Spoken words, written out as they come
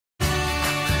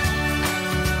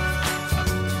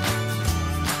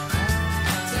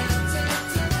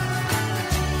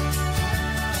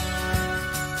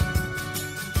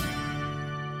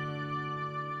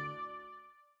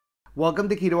Welcome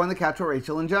to Keto on the Couch with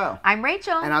Rachel and Joe. I'm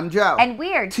Rachel. And I'm Joe. And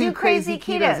we are two crazy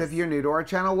ketos. If you're new to our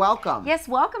channel, welcome. Yes,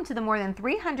 welcome to the more than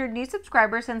 300 new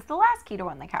subscribers since the last Keto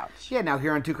on the Couch. Yeah, now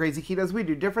here on Two Crazy Ketos, we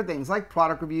do different things like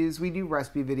product reviews, we do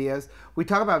recipe videos, we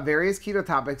talk about various keto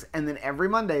topics, and then every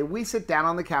Monday we sit down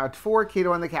on the couch for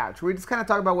Keto on the Couch. We just kind of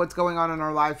talk about what's going on in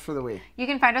our lives for the week. You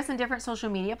can find us on different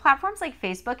social media platforms like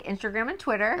Facebook, Instagram, and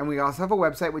Twitter. And we also have a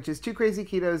website, which is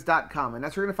twocrazyketos.com, and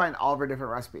that's where you're going to find all of our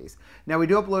different recipes. Now, we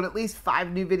do upload at least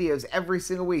 5 new videos every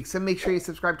single week, so make sure you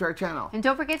subscribe to our channel. And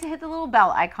don't forget to hit the little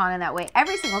bell icon, and that way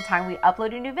every single time we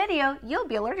upload a new video, you'll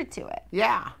be alerted to it.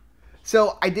 Yeah.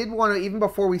 So I did want to, even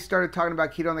before we started talking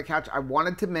about Keto on the Couch, I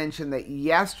wanted to mention that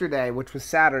yesterday, which was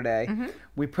Saturday,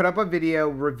 we put up a video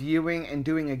reviewing and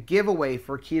doing a giveaway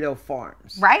for Keto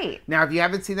Farms. Right. Now, if you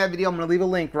haven't seen that video, I'm going to leave a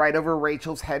link right over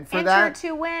Rachel's head for that. Enter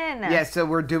to win. Yeah, so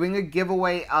we're doing a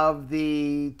giveaway of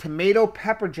the tomato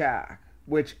pepper jack,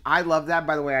 which I love that.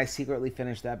 By the way, I secretly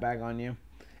finished that bag on you.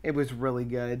 It was really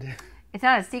good. It's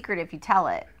not a secret if you tell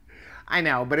it. I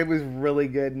know, but it was really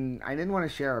good, and I didn't want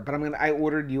to share it, but I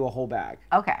ordered you a whole bag.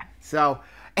 Okay. So,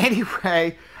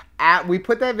 anyway, we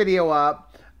put that video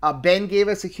up. Ben gave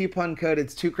us a coupon code.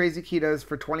 It's 2crazyketos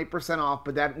for 20% off,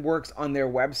 but that works on their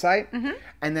website.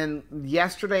 And then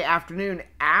yesterday afternoon,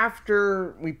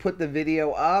 after we put the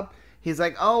video up, he's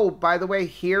like, oh, by the way,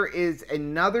 here is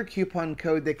another coupon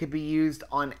code that could be used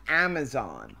on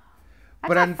Amazon.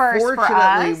 That's but a first for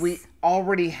unfortunately, us. we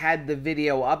already had the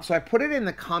video up, so I put it in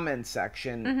the comments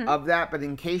section of that. But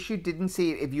in case you didn't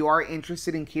see it, if you are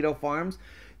interested in Keto Farms,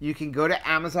 you can go to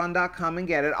Amazon.com and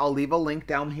get it. I'll leave a link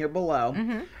down here below.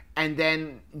 And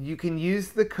then you can use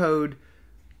the code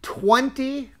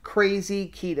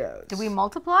 20crazyketos. Did we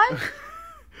multiply?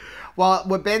 Well,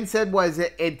 what Ben said was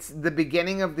it's the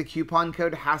beginning of the coupon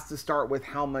code has to start with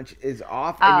how much is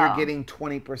off, and you're getting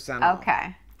 20% off.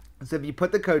 Okay. So if you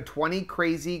put the code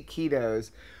 20crazyketos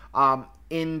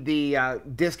in the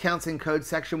discounts and code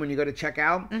section when you go to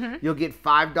checkout, you'll get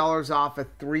 $5 off a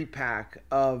 3-pack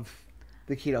of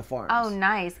the Keto Farms. Oh,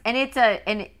 nice. And it's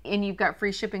and you've got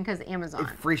free shipping because of Amazon.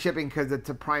 It's free shipping because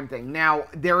it's a Prime thing. Now,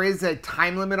 there is a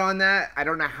time limit on that. I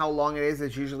don't know how long it is.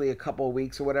 It's usually a couple of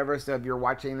weeks or whatever. So if you're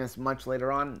watching this much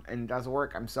later on and it doesn't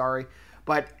work, I'm sorry.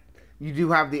 But you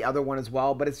do have the other one as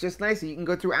well, but it's just nice that you can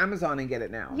go through Amazon and get it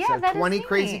now. Yeah, so that 20 is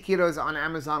Crazy neat. Ketos on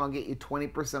Amazon will get you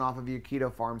 20% off of your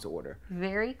Keto Farms order.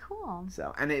 Very cool.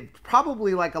 So, and it's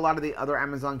probably like a lot of the other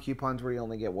Amazon coupons where you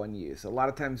only get one use. A lot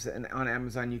of times on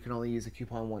Amazon, you can only use a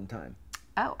coupon one time.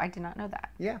 Oh, I did not know that.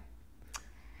 Yeah.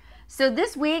 So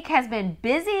this week has been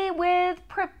busy with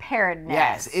preparedness.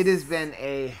 Yes, it has been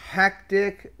a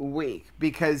hectic week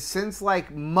because since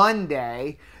like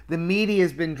Monday, the media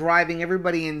has been driving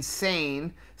everybody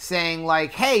insane saying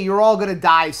like, hey, you're all going to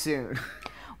die soon.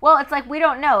 Well, it's like we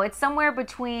don't know. It's somewhere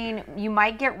between you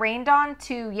might get rained on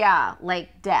to, yeah,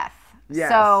 like death. Yes.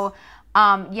 So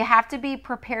you have to be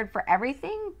prepared for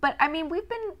everything. But I mean, we've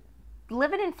been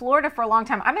living in Florida for a long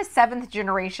time. I'm a 7th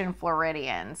generation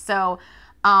Floridian. So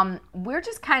we're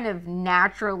just kind of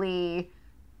naturally,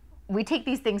 we take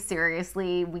these things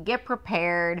seriously. We get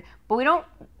prepared, but we don't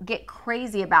get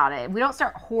crazy about it. We don't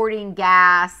start hoarding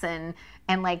gas and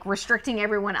like restricting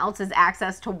everyone else's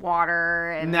access to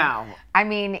water. And, no. I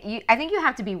mean, I think you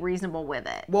have to be reasonable with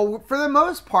it. Well, for the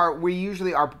most part, we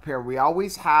usually are prepared. We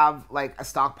always have like a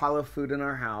stockpile of food in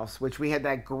our house, which we had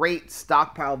that great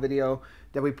stockpile video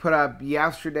that we put up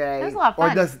yesterday. It was a lot of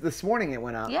fun. Or this morning it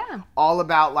went up. Yeah. All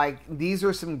about like, these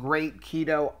are some great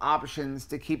keto options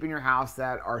to keep in your house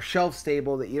that are shelf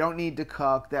stable, that you don't need to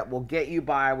cook, that will get you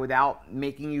by without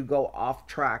making you go off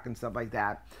track and stuff like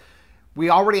that. We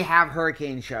already have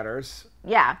hurricane shutters.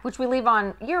 Yeah, which we leave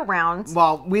on year round.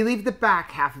 Well, we leave the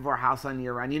back half of our house on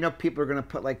year round. You know, people are going to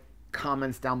put like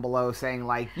comments down below saying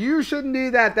like, you shouldn't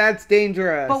do that, that's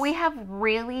dangerous. But we have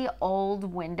really old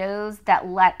windows that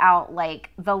let out like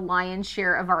the lion's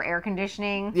share of our air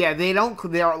conditioning. Yeah,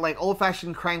 they're like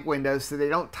old-fashioned crank windows, so they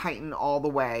don't tighten all the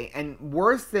way. And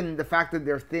worse than the fact that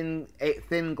they're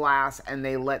thin glass and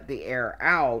they let the air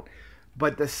out,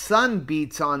 but the sun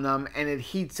beats on them and it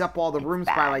heats up all the rooms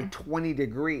by like 20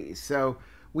 degrees. So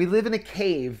we live in a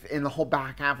cave in the whole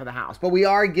back half of the house. But we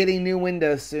are getting new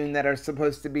windows soon that are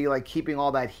supposed to be like keeping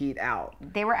all that heat out.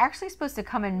 They were actually supposed to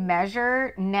come and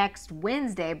measure next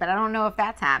Wednesday, but I don't know if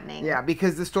that's happening. Yeah,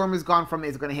 because the storm has gone from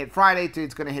it's going to hit Friday to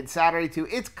it's going to hit Saturday to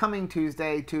it's coming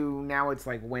Tuesday to now it's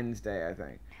like Wednesday, I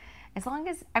think. As long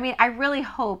as, I mean, I really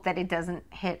hope that it doesn't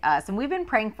hit us. And we've been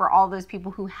praying for all those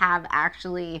people who have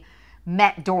actually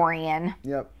met Dorian.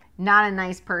 Yep. Not a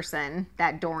nice person,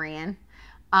 that Dorian.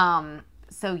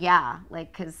 So yeah,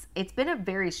 like, because it's been a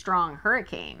very strong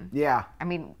hurricane. Yeah. I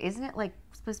mean, isn't it like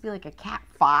supposed to be like a cat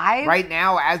 5? Right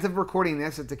now, as of recording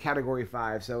this, it's a category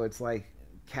 5, so it's like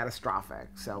catastrophic.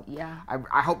 So yeah,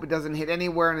 I hope it doesn't hit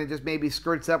anywhere and it just maybe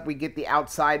skirts up. We get the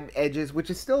outside edges, which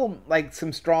is still like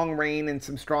some strong rain and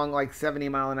some strong like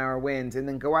 70-mile-an-hour winds, and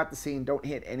then go out to sea and don't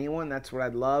hit anyone. That's what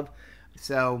I'd love.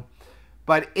 So,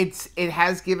 but it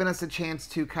has given us a chance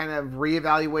to kind of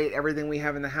reevaluate everything we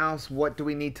have in the house. What do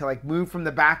we need to like move from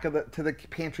the back of the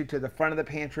pantry to the front of the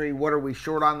pantry? What are we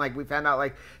short on? Like we found out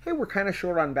like, hey, we're kind of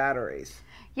short on batteries.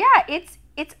 Yeah, it's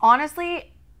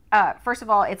honestly, first of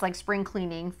all, it's like spring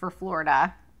cleaning for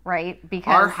Florida, right?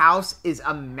 Because our house is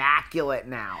immaculate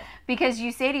now. Because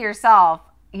you say to yourself,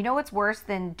 you know what's worse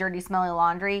than dirty, smelly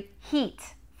laundry? Heat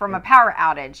from a power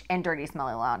outage and dirty,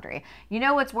 smelly laundry. You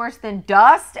know what's worse than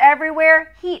dust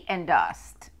everywhere? Heat and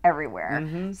dust everywhere.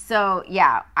 Mm-hmm. So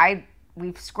yeah,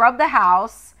 we've scrubbed the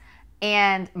house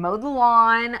and mowed the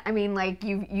lawn. I mean, like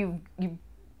you've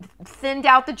thinned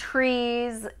out the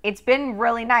trees. It's been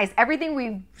really nice. Everything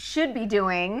we should be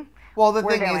doing. Well, the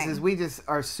thing is we just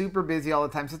are super busy all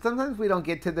the time. So sometimes we don't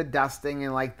get to the dusting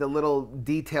and like the little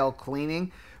detail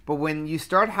cleaning. But when you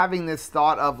start having this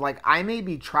thought of like, I may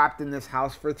be trapped in this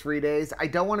house for 3 days. I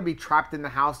don't want to be trapped in the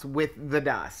house with the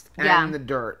dust and the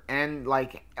dirt and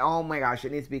like, oh my gosh,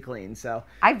 it needs to be clean. So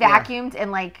I vacuumed and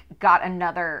like got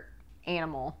another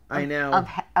animal. I know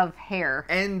of hair.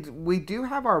 And we do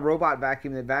have our robot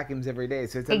vacuum that vacuums every day,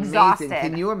 so it's exhausted. Amazing.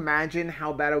 Can you imagine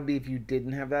how bad it would be if you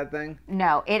didn't have that thing?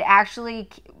 No, it actually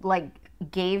like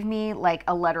gave me like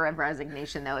a letter of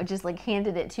resignation though. It just like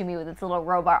handed it to me with its little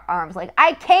robot arms like,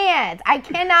 I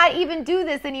cannot even do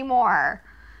this anymore.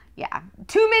 Yeah,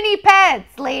 too many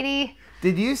pets, lady.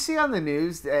 Did you see on the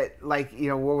news that like, you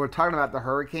know, when we're talking about the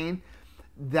hurricane,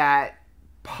 that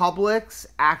Publix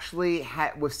actually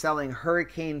was selling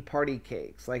hurricane party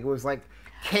cakes? Like it was like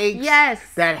cakes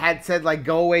that had said like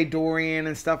go away Dorian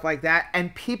and stuff like that,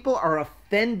 and people are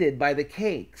offended by the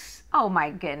cakes. Oh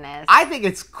my goodness. I think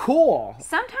it's cool.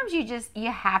 Sometimes you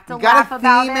have to you laugh gotta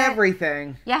about theme it.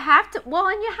 Everything. You have to, well,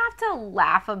 and you have to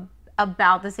laugh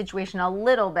about the situation a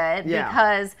little bit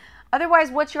because otherwise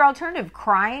what's your alternative?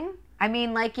 Crying? I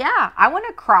mean, like, yeah, I want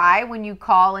to cry when you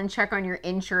call and check on your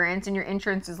insurance and your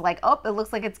insurance is like, oh, it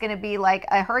looks like it's going to be like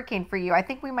a hurricane for you. I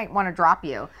think we might want to drop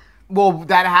you. Well,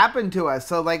 that happened to us.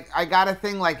 So, like, I got a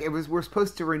thing, like, we're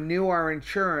supposed to renew our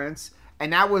insurance,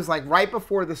 and that was, like, right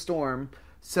before the storm.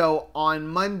 So, on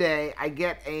Monday, I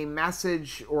get a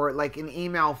message or, like, an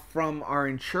email from our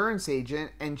insurance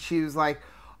agent, and she was like,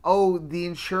 oh, the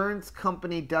insurance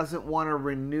company doesn't want to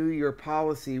renew your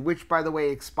policy, which, by the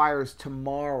way, expires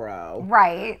tomorrow.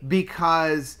 Right.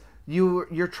 Because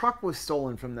your truck was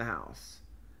stolen from the house.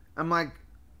 I'm like,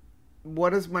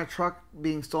 what does my truck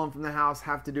being stolen from the house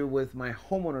have to do with my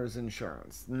homeowner's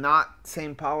insurance? Not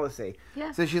same policy.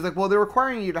 Yeah. So she's like, well, they're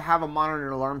requiring you to have a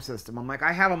monitored alarm system. I'm like,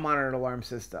 I have a monitored alarm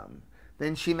system.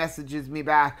 Then she messages me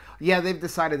back, yeah, they've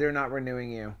decided they're not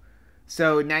renewing you.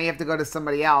 So now you have to go to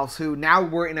somebody else who now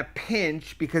we're in a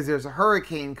pinch because there's a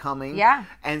hurricane coming. Yeah.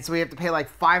 And so we have to pay like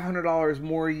 $500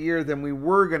 more a year than we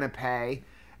were going to pay.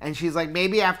 And she's like,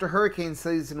 maybe after hurricane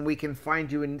season we can find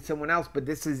you in someone else, but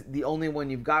this is the only one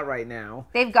you've got right now.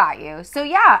 They've got you. So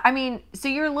yeah, I mean, so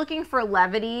you're looking for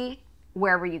levity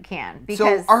wherever you can.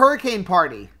 Because so a hurricane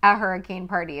party. A hurricane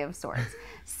party of sorts.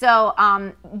 So,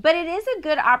 but it is a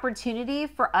good opportunity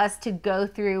for us to go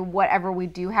through whatever we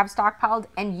do have stockpiled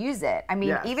and use it. I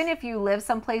mean, even if you live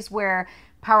someplace where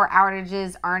power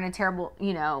outages aren't a terrible,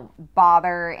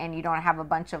 bother, and you don't have a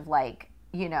bunch of like,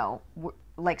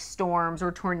 like storms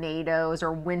or tornadoes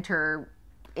or winter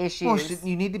issues. Well,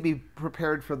 you need to be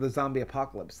prepared for the zombie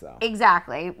apocalypse, though.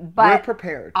 Exactly. But we're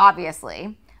prepared.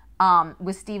 Obviously,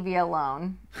 with stevia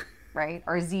alone, right?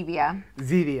 Or Zevia.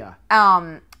 Zevia.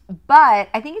 But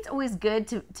I think it's always good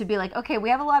to be like, okay, we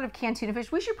have a lot of canned tuna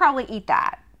fish. We should probably eat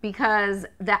that because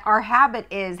our habit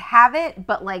is have it,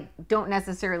 but like don't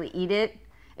necessarily eat it.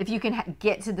 If you can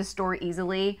get to the store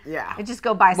easily, just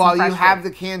go buy some fresh you have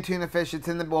fish. the canned tuna fish. It's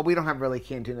in the we don't have really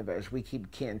canned tuna fish. We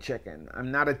keep canned chicken.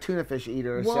 I'm not a tuna fish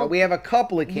eater, so we have a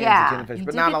couple of cans of tuna fish,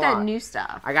 but not a lot. You get that new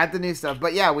stuff. I got the new stuff,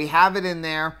 but yeah, we have it in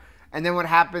there. And then what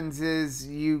happens is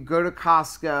you go to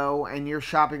Costco and you're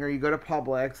shopping, or you go to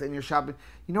Publix and you're shopping.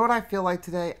 You know what I feel like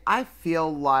today? I feel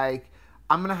like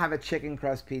I'm going to have a chicken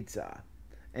crust pizza.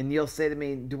 And you'll say to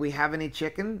me, do we have any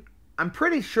chicken? I'm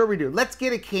pretty sure we do. Let's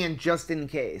get a can just in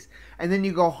case. And then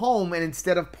you go home, and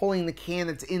instead of pulling the can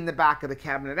that's in the back of the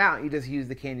cabinet out, you just use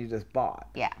the can you just bought.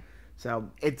 Yeah. So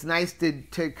it's nice to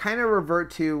kind of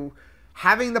revert to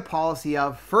having the policy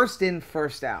of first in,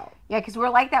 first out. Yeah, because we're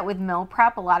like that with meal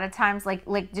prep. A lot of times,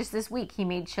 like just this week, he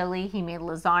made chili, he made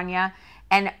lasagna,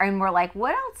 and we're like,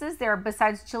 what else is there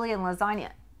besides chili and lasagna?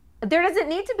 There doesn't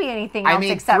need to be anything else I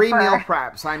made except 3 for meal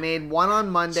preps. I made one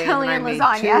on Monday and then I Chilean made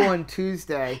lasagna. 2 on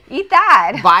Tuesday. Eat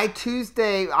that. By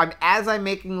Tuesday, as I'm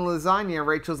making lasagna,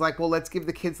 Rachel's like, well, let's give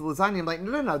the kids the lasagna. I'm like,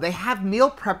 no. They have meal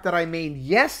prep that I made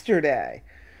yesterday.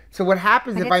 So what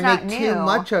happens But if I it's not make too new.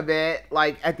 much of it,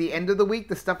 like at the end of the week,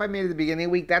 the stuff I made at the beginning of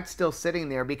the week, that's still sitting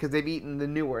there because they've eaten the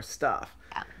newer stuff.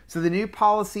 Yeah. So the new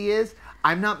policy is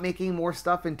I'm not making more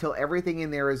stuff until everything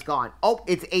in there is gone. Oh,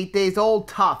 it's 8 days old.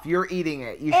 Tough. You're eating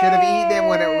it. You should have eaten it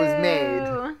when it was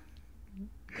made.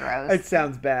 Gross. It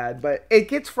sounds bad, but it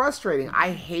gets frustrating.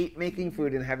 I hate making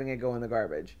food and having it go in the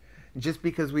garbage just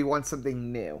because we want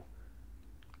something new.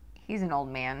 He's an old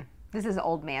man. This is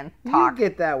old man talk. You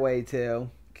get that way too.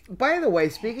 By the way,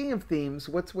 speaking of themes,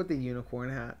 what's with the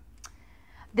unicorn hat?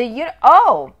 The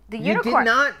unicorn. You did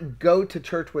not go to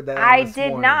church with that on I this did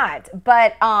morning. not,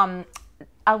 but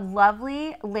a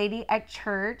lovely lady at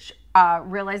church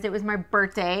realized it was my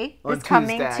birthday this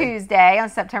coming Tuesday on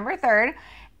September 3rd,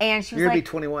 and she was You're like, gonna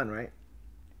be 21, right?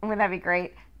 wouldn't that be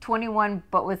great? 21,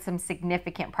 but with some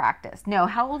significant practice. No,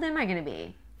 how old am I going to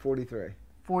be? 43.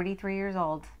 43 years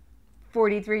old.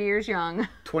 43 years young.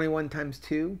 21 times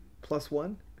 2 plus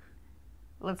 1?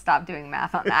 Let's stop doing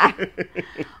math on that.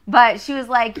 But she was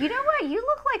like, you know what? You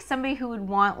look like somebody who would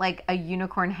want like a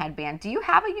unicorn headband. Do you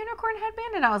have a unicorn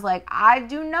headband? And I was like, I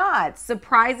do not,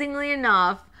 surprisingly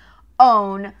enough,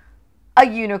 own a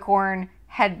unicorn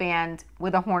headband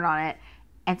with a horn on it.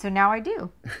 And so now I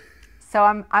do. So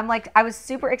I'm like, I was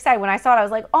super excited. When I saw it, I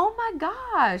was like, oh my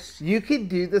gosh. You could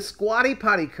do the Squatty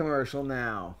Potty commercial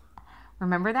now.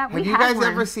 Remember that? Have you guys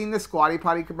ever seen the Squatty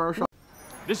Potty commercial?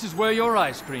 This is where your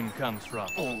ice cream comes from.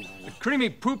 The creamy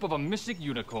poop of a mystic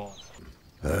unicorn.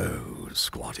 Oh,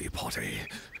 Squatty Potty,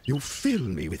 you fill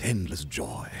me with endless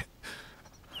joy,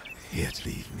 yet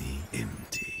leave me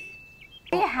empty.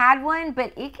 We had one,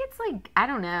 but it gets like, I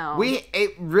don't know.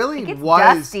 It really gets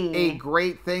was dusty. a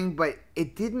great thing, but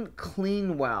it didn't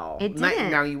clean well. It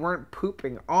didn't. Now, you weren't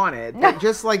pooping on it, but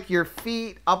just like your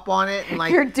feet up on it. And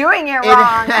like You're doing it it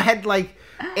wrong. had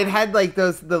like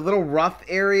the little rough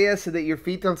area so that your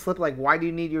feet don't slip. Like, why do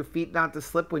you need your feet not to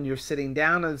slip when you're sitting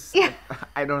down?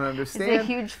 I don't understand. It's a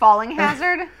huge falling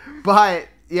hazard. But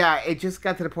yeah, it just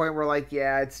got to the point where like,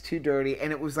 yeah, it's too dirty,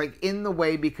 and it was like in the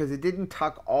way because it didn't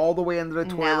tuck all the way under the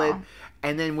toilet. No.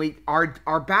 And then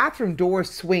our bathroom door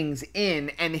swings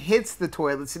in and hits the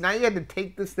toilet. So now you had to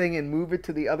take this thing and move it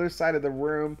to the other side of the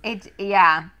room. It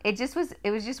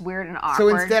was just weird and awkward. So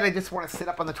instead, I just want to sit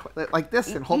up on the toilet like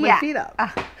this and hold my feet up.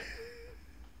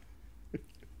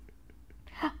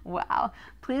 Wow.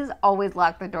 Please always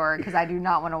lock the door because I do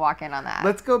not want to walk in on that.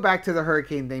 Let's go back to the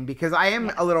hurricane thing because I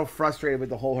am a little frustrated with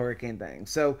the whole hurricane thing.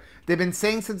 So they've been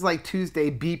saying since like Tuesday,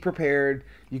 be prepared.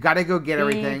 You got to go get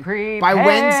everything. Prepared. By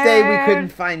Wednesday, we couldn't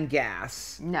find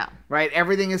gas. No. Right?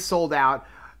 Everything is sold out.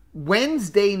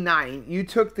 Wednesday night, you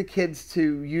took the kids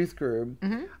to youth group.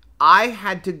 Mm-hmm. I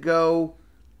had to go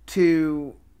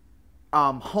to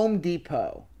Home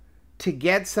Depot to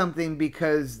get something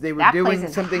because they were doing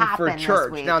something for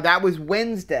church. Now, that was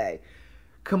Wednesday.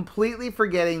 Completely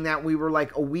forgetting that we were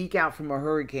like a week out from a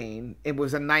hurricane. It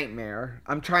was a nightmare.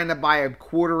 I'm trying to buy a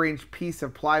 1/4-inch piece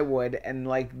of plywood and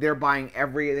like they're buying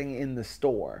everything in the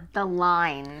store. The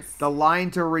lines. The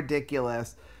lines are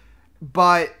ridiculous.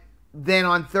 But then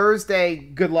on Thursday,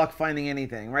 good luck finding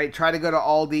anything, right? Try to go to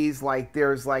Aldi's, like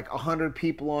there's like 100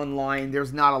 people online.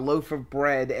 There's not a loaf of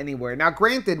bread anywhere. Now,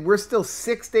 granted, we're still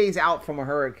 6 days out from a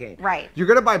hurricane. Right. You're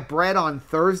going to buy bread on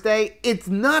Thursday. It's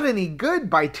not any good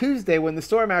by Tuesday when the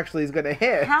storm actually is going to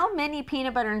hit. How many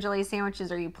peanut butter and jelly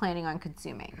sandwiches are you planning on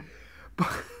consuming?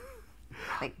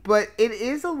 But it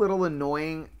is a little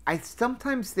annoying. I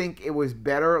sometimes think it was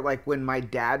better like when my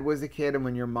dad was a kid and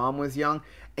when your mom was young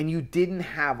and you didn't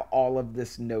have all of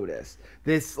this notice.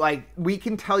 This like we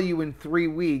can tell you in 3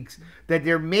 weeks that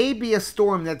there may be a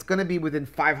storm that's going to be within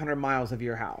 500 miles of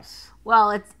your house.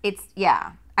 Well, it's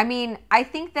yeah. I mean, I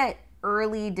think that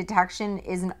early detection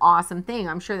is an awesome thing.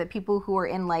 I'm sure that people who are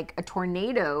in like a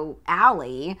tornado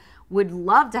alley would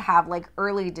love to have like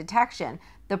early detection.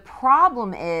 The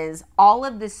problem is all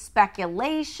of this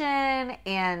speculation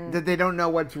and that they don't know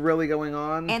what's really going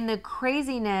on. And the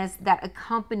craziness that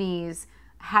accompanies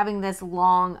having this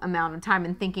long amount of time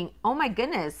and thinking, oh my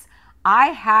goodness, I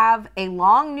have a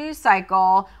long news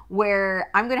cycle where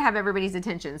I'm going to have everybody's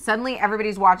attention. Suddenly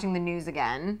everybody's watching the news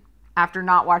again after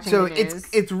not watching the news. So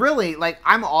it's really like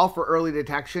I'm all for early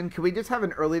detection. Can we just have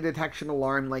an early detection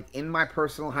alarm like in my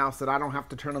personal house that I don't have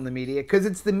to turn on the media? Because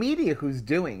it's the media who's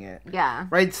doing it. Yeah.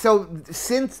 Right? So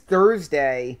since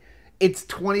Thursday, it's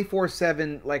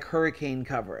 24/7 like hurricane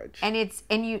coverage. And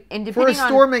depending for a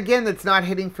storm on, again that's not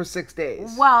hitting for 6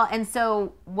 days. Well, and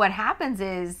so what happens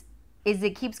is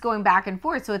it keeps going back and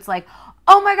forth. So it's like,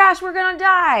 oh my gosh, we're gonna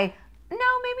die. No,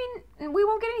 maybe we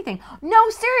won't get anything. No,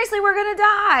 seriously, we're gonna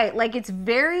die. Like, it's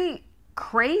very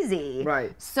crazy.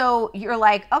 Right. So you're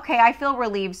like, okay, I feel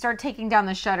relieved. Start taking down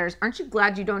the shutters. Aren't you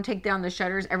glad you don't take down the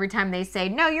shutters every time they say,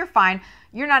 no, you're fine,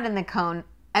 you're not in the cone?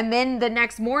 And then the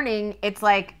next morning, it's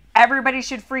like, everybody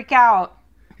should freak out.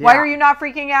 Why are you not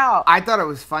freaking out? I thought it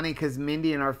was funny because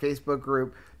Mindy in our Facebook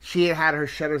group, she had her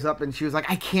shutters up and she was like,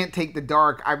 I can't take the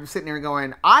dark. I'm sitting there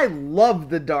going, I love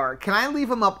the dark. Can I leave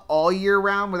them up all year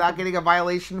round without getting a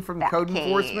violation from code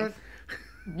enforcement?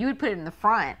 You would put it in the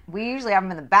front. We usually have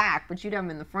them in the back, but you'd have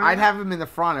them in the front. I'd have them in the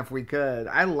front if we could.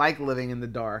 I like living in the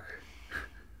dark.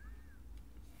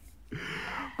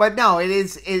 But no,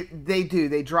 they do.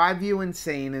 They drive you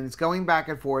insane, and it's going back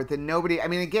and forth, and nobody, I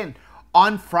mean, again,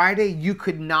 on Friday, you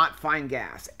could not find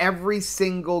gas. Every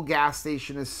single gas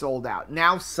station is sold out.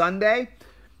 Now, Sunday,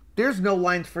 there's no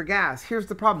lines for gas. Here's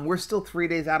the problem. We're still 3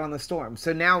 days out on the storm.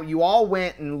 So now you all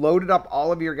went and loaded up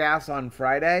all of your gas on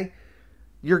Friday.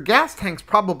 Your gas tank's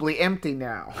probably empty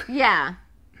now. Yeah.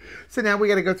 So now we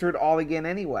got to go through it all again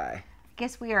anyway. I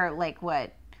guess we are like,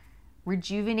 what,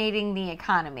 rejuvenating the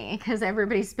economy because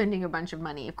everybody's spending a bunch of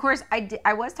money. Of course,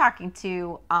 I was talking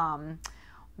to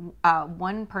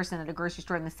one person at a grocery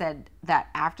store, and they said that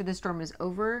after the storm is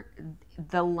over,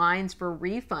 the lines for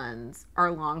refunds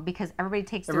are long because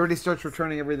everybody starts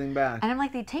returning everything back. And I'm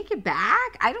like, they take it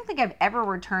back? I don't think I've ever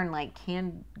returned like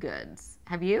canned goods.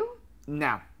 Have you?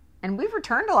 No. And we've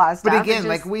returned a lot of stuff. But again,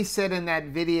 like we said in that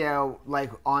video,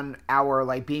 like on our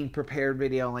like being prepared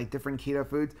video on like different keto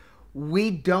foods,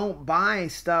 we don't buy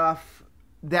stuff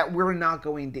that we're not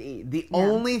going to eat. The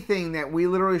only thing that we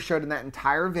literally showed in that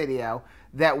entire video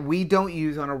that we don't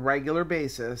use on a regular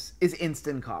basis is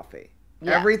instant coffee.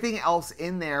 Yeah. Everything else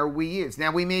in there we use.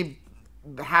 Now we may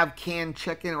have canned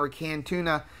chicken or canned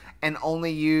tuna and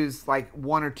only use like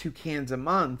 1 or 2 cans a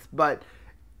month, but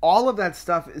all of that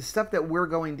stuff is stuff that we're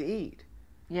going to eat.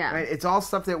 Yeah. Right? It's all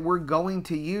stuff that we're going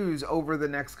to use over the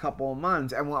next couple of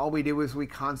months. And all we do is we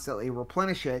constantly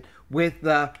replenish it with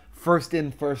the first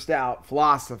in, first out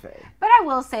philosophy. But I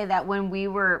will say that when we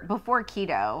were, before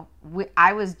keto,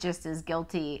 I was just as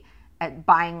guilty at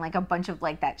buying like a bunch of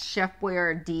like that Chef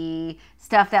Boyardee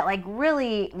stuff that like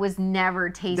really was never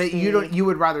tasty. That you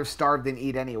would rather starve than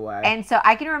eat anyway. And so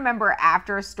I can remember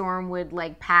after a storm would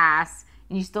like pass,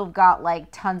 and you still got like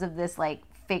tons of this like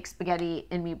fake spaghetti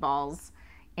and meatballs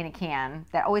in a can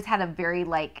that always had a very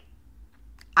like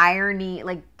irony,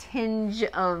 like tinge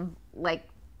of like,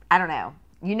 I don't know.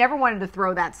 You never wanted to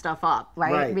throw that stuff up,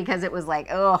 right? Because it was like,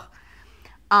 ugh.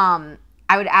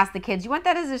 I would ask the kids, you want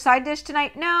that as a side dish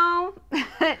tonight? No,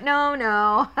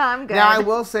 no, I'm good. Now, I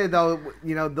will say, though,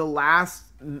 you know, the last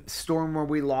storm where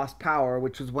we lost power,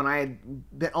 which was when I had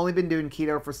only been doing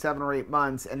keto for 7 or 8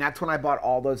 months, and that's when I bought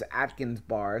all those Atkins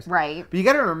bars. Right. But you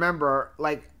got to remember,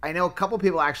 like, I know a couple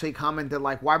people actually commented,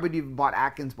 like, why would you even bought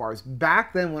Atkins bars?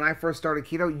 Back then, when I first started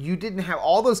keto, you didn't have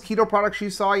all those keto products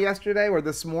you saw yesterday or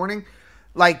this morning,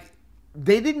 like,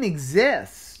 they didn't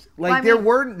exist. Like, there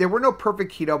were no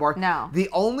perfect keto bars. No. The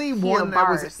only keto one that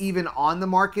bars. was even on the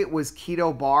market was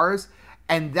Keto Bars,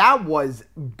 and that was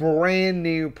brand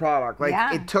new product.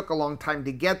 Like, it took a long time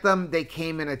to get them. They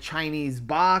came in a Chinese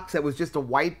box that was just a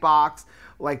white box,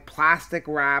 like plastic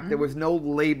wrap. There was no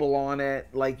label on it.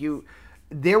 Like,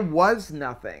 there was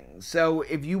nothing. So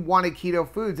if you wanted keto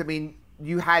foods, I mean,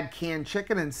 you had canned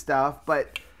chicken and stuff,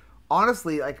 but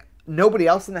honestly, like, nobody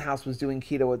else in the house was doing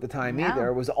keto at the time either.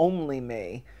 It was only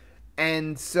me.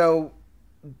 And so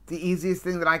the easiest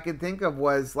thing that I could think of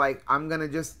was like, I'm going to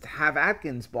just have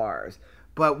Atkins bars.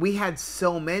 But we had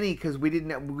so many because we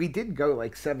did go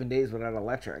like 7 days without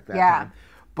electric that time.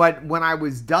 But when I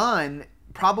was done,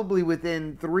 probably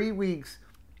within 3 weeks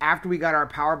after we got our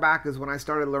power back is when I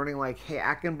started learning like, hey,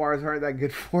 Atkins bars aren't that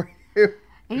good for you.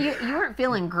 And you weren't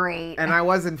feeling great. And I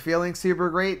wasn't feeling super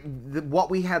great. What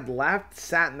we had left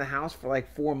sat in the house for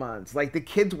like 4 months. Like the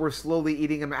kids were slowly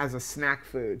eating them as a snack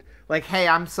food. Like, hey,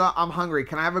 I'm hungry.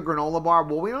 Can I have a granola bar?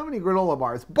 Well, we don't have any granola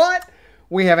bars, but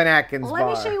we have an Atkins bar.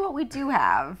 Let me show you what we do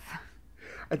have.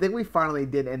 I think we finally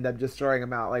did end up just throwing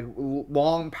them out, like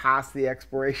long past the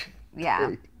expiration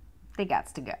date. They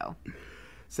got to go.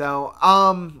 So,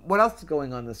 what else is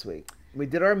going on this week? We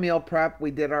did our meal prep.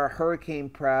 We did our hurricane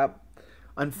prep.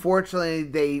 Unfortunately,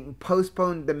 they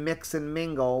postponed the mix and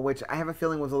mingle, which I have a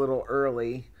feeling was a little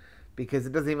early because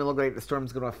it doesn't even look like the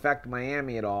storm's going to affect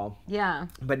Miami at all. Yeah.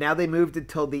 But now they moved it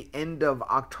till the end of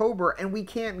October, and we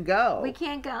can't go. We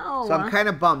can't go. So I'm kind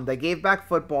of bummed. They gave back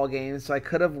football games, so I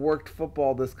could have worked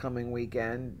football this coming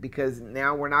weekend, because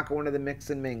now we're not going to the mix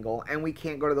and mingle, and we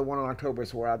can't go to the one in October,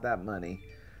 so we're out that money.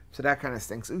 So that kind of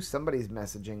stinks. Ooh, somebody's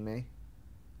messaging me.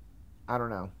 I don't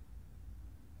know.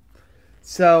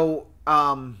 So,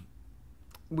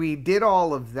 we did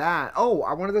all of that. Oh,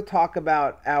 I wanted to talk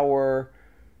about our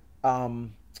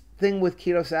thing with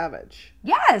Keto Savage.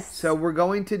 Yes. So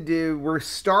we're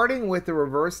starting with the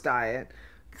reverse diet.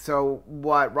 So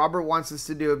what Robert wants us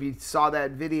to do, if you saw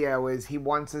that video, is he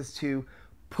wants us to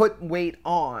put weight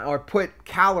on, or put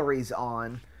calories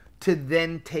on, to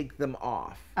then take them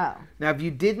off. Oh. Now, if you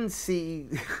didn't see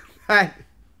that,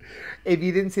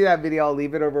 video, I'll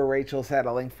leave it over Rachel's head.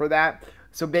 I'll link for that.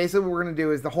 So basically what we're going to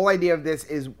do is, the whole idea of this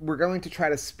is we're going to try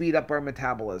to speed up our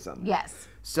metabolism. Yes.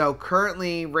 So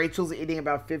currently Rachel's eating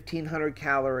about 1,500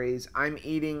 calories. I was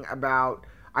eating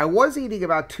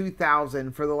about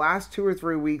 2,000. For the last 2 or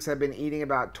 3 weeks, I've been eating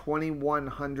about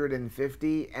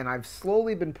 2,150, and I've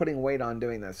slowly been putting weight on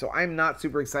doing this. So I'm not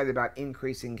super excited about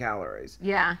increasing calories.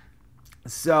 Yeah.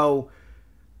 So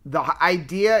the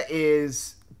idea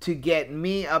is to get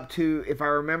me up to, if I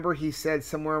remember, he said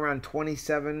somewhere around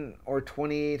 2,700 or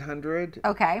 2,800.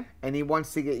 Okay. And he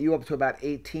wants to get you up to about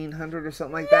 1,800 or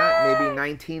something like that. Maybe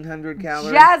 1,900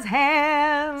 calories. Jazz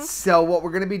hands. So what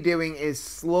we're going to be doing is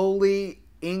slowly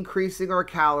increasing our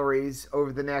calories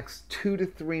over the next 2 to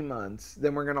 3 months.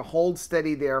 Then we're going to hold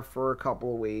steady there for a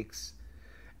couple of weeks.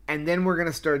 And then we're going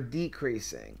to start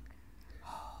decreasing.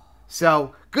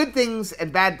 So good things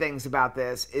and bad things about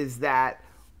this is that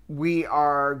we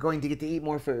are going to get to eat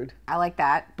more food. I like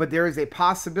that. But there is a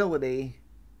possibility,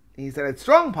 he said a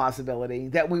strong possibility,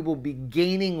 that we will be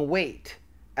gaining weight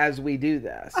as we do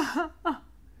this.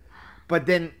 But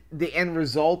then the end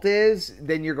result is,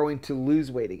 then you're going to lose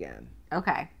weight again.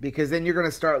 Okay. Because then you're going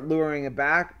to start luring it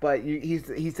back. But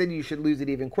he said you should lose it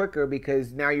even quicker,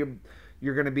 because now you're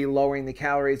going to be lowering the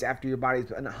calories after your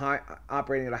body's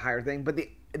operating at a higher thing. But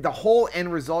the whole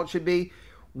end result should be,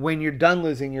 when you're done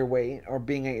losing your weight or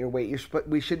being at your weight,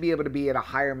 we should be able to be at a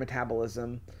higher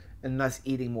metabolism and thus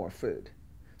eating more food.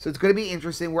 So it's going to be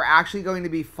interesting. We're actually going to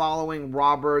be following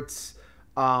Robert's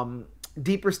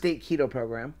Deeper State Keto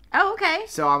program. Oh, okay.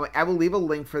 So I will leave a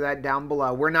link for that down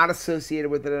below. We're not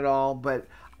associated with it at all, but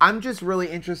I'm just really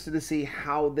interested to see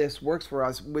how this works for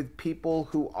us with people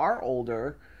who are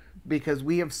older, because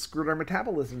we have screwed our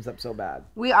metabolisms up so bad.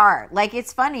 We are. Like,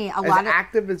 it's funny. As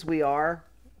active as we are,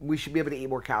 we should be able to eat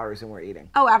more calories than we're eating.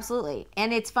 Oh, absolutely.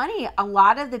 And it's funny, a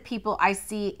lot of the people I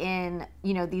see in,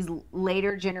 these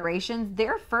later generations,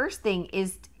 their first thing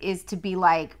is to be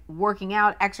like working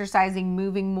out, exercising,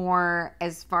 moving more,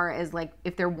 as far as like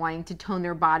if they're wanting to tone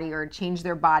their body or change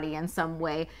their body in some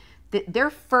way. Their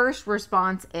first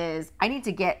response is, I need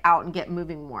to get out and get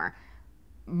moving more.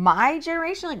 My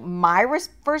generation, like my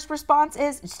first response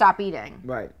is stop eating.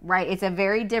 Right. Right. It's a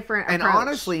very different approach. And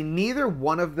honestly, neither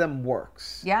one of them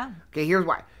works. Yeah. Okay, here's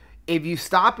why. If you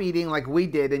stop eating like we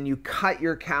did and you cut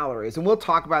your calories, and we'll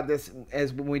talk about this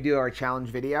as when we do our challenge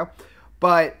video,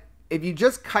 but if you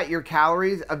just cut your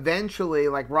calories, eventually,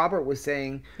 like Robert was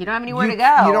saying, you don't have anywhere to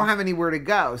go. You don't have anywhere to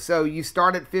go. So you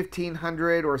start at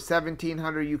 1,500 or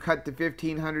 1,700, you cut to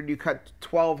 1,500, you cut to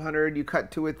 1,200, you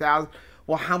cut to 1,000.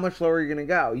 Well, how much lower are you going to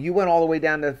go? You went all the way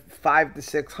down to 500 to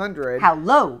 600. How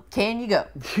low can you go?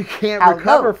 You can't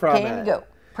recover from it. How low can you go?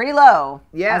 Pretty low,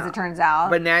 yeah, as it turns out.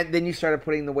 But then you started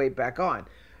putting the weight back on.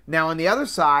 Now, on the other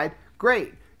side,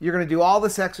 great. You're going to do all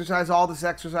this exercise, all this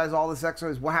exercise, all this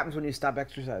exercise. What happens when you stop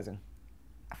exercising?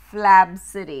 Flab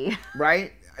City.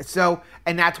 Right? So,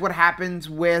 and that's what happens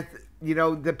with,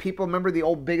 the people, remember the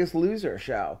old Biggest Loser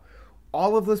show?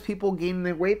 All of those people gaining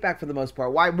their weight back for the most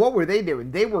part. Why? What were they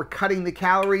doing? They were cutting the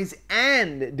calories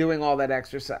and doing all that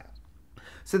exercise.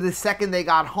 So the second they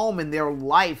got home and their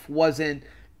life wasn't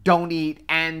don't eat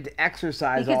and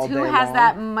exercise all day long. Because who has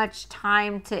that much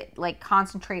time to like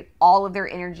concentrate all of their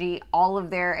energy, all of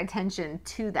their attention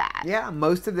to that? Yeah,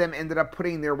 most of them ended up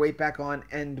putting their weight back on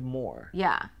and more.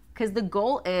 Yeah, because the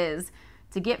goal is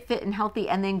to get fit and healthy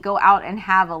and then go out and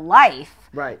have a life.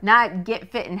 Right. Not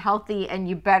get fit and healthy and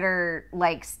you better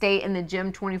like stay in the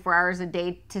gym 24 hours a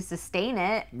day to sustain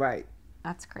it. Right.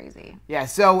 That's crazy. Yeah,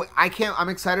 so I'm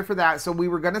excited for that. So we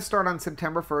were going to start on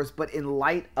September 1st, but in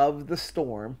light of the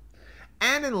storm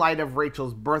and in light of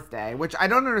Rachel's birthday, which I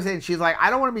don't understand. She's like, I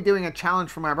don't want to be doing a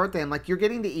challenge for my birthday. I'm like, you're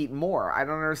getting to eat more. I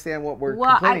don't understand what we're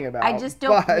complaining about. I just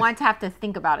don't want to have to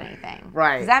think about anything.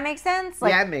 Right. Does that make sense?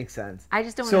 Like, yeah, it makes sense. I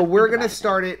just don't want So to we're going to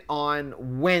start it on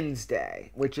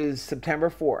Wednesday, which is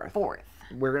September 4th.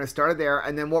 We're going to start it there.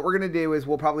 And then what we're going to do is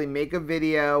we'll probably make a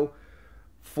video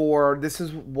for this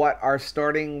is what our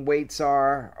starting weights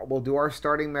are. We'll do our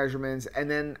starting measurements. And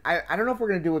then I don't know if we're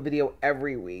going to do a video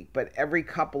every week, but every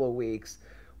couple of weeks,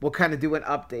 we'll kind of do an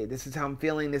update. This is how I'm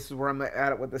feeling. This is where I'm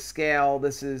at with the scale.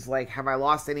 This is like, have I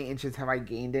lost any inches? Have I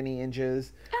gained any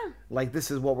inches? Yeah. Like, this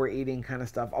is what we're eating kind of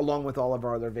stuff, along with all of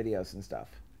our other videos and stuff.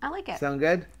 I like it. Sound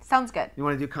good? Sounds good. You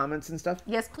want to do comments and stuff?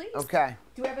 Yes, please. Okay.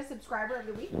 Do we have a subscriber of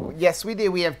the week? Yes, we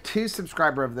do. We have 2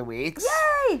 subscriber of the weeks.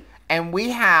 Yay! And we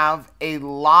have a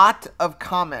lot of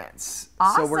comments.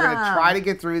 Awesome. So we're going to try to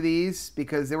get through these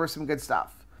because there was some good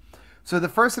stuff. So the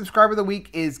first subscriber of the week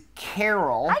is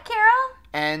Carol. Hi, Carol.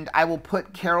 And I will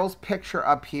put Carol's picture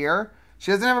up here.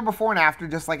 She doesn't have a before and after,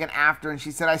 just like an after. And she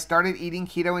said, I started eating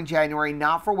keto in January,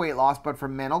 not for weight loss, but for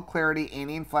mental clarity,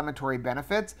 anti-inflammatory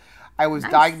benefits. I was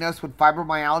diagnosed with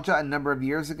fibromyalgia a number of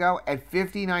years ago. At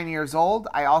 59 years old,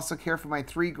 I also care for my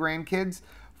 3 grandkids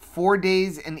 4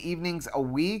 days and evenings a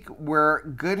week, where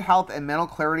good health and mental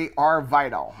clarity are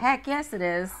vital. Heck yes, it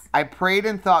is. I prayed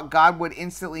and thought God would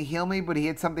instantly heal me, but he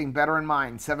had something better in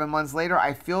mind. 7 months later,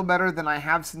 I feel better than I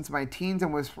have since my teens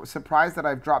and was surprised that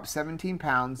I've dropped 17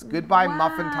 pounds. Goodbye,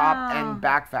 muffin top and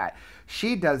back fat.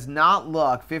 She does not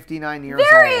look 59 years old.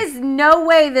 There is no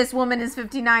way this woman is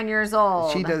 59 years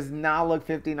old. She does not look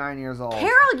 59 years old.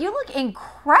 Carol, you look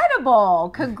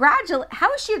incredible. Congratulations.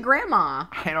 How is she a grandma?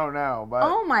 I don't know, but...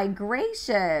 Oh my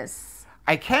gracious.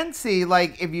 I can see,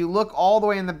 like, if you look all the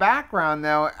way in the background,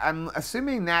 though, I'm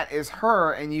assuming that is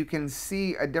her, and you can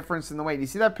see a difference in the weight. Do you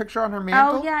see that picture on her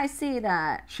mantle? Oh, yeah, I see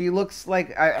that. She looks like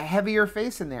a heavier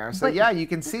face in there. So, but yeah, you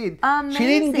can see. Amazing. She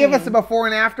didn't give us a before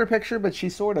and after picture, but she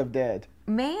sort of did.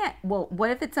 Man, well,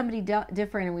 what if it's somebody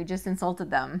different and we just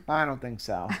insulted them? I don't think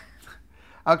so.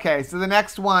 Okay, so the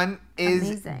next one is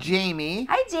Amazing. Jamie.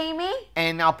 Hi, Jamie.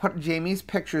 And I'll put Jamie's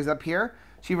pictures up here.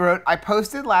 She wrote, I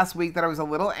posted last week that I was a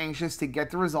little anxious to get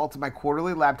the results of my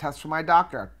quarterly lab test from my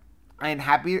doctor. I am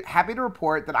happy to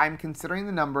report that I'm considering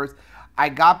the numbers. I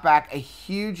got back a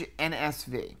huge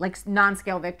NSV. Like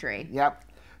non-scale victory. Yep.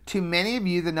 To many of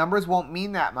you, the numbers won't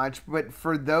mean that much, but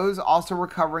for those also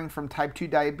recovering from type 2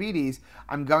 diabetes,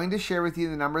 I'm going to share with you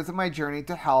the numbers of my journey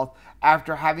to health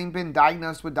after having been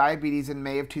diagnosed with diabetes in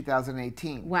May of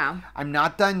 2018. Wow. I'm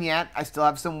not done yet. I still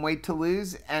have some weight to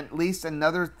lose, and at least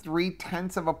another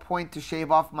 0.3 of a point to shave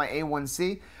off my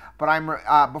A1C,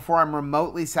 but before I'm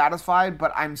remotely satisfied,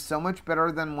 but I'm so much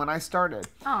better than when I started.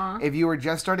 Aww. If you were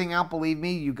just starting out, believe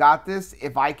me, you got this.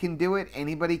 If I can do it,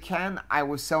 anybody can. I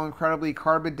was so incredibly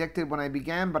carb addicted when I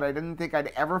began, but I didn't think I'd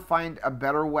ever find a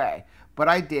better way. But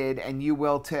I did, and you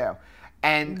will too.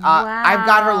 And wow. I've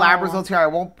got her lab results here. I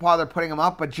won't bother putting them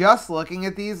up, but just looking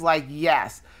at these, like,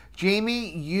 yes.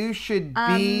 Jamie, you should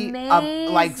be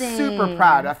like super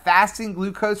proud. A fasting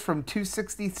glucose from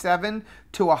 267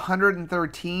 to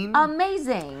 113.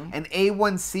 Amazing. An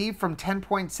A1C from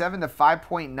 10.7 to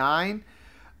 5.9.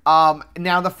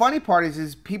 Now the funny part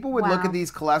is people would look at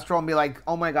these cholesterol and be like,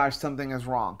 "Oh my gosh, something is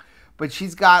wrong." But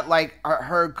she's got like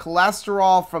her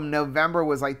cholesterol from November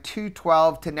was like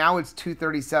 212 to now it's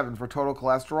 237 for total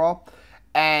cholesterol.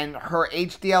 And her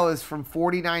HDL is from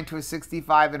 49 to a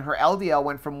 65, and her LDL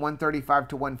went from 135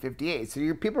 to 158. So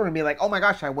people are going to be like, oh my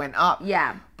gosh, I went up.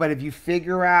 Yeah. But if you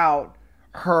figure out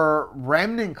her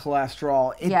remnant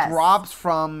cholesterol, it drops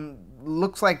from,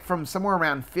 looks like from somewhere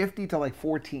around 50 to like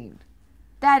 14.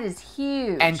 That is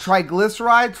huge. And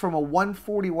triglycerides from a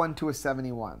 141 to a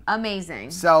 71.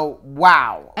 Amazing. So,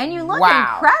 wow. And you look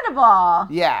incredible.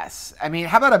 Yes. I mean,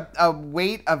 how about a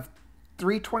weight of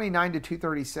 329 to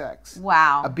 236.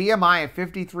 Wow. A BMI of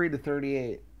 53 to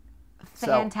 38.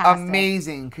 Fantastic. So,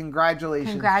 amazing.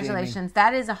 Congratulations. Congratulations. Jamie.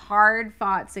 That is a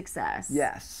hard-fought success.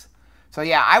 Yes. So,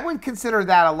 yeah, I would consider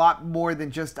that a lot more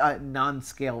than just a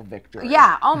non-scale victory.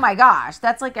 Yeah. Oh, my gosh.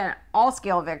 That's like an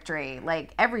all-scale victory.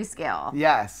 Like every scale.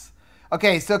 Yes.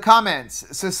 Okay, so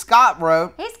comments. So, Scott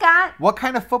wrote, hey, Scott. What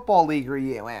kind of football league are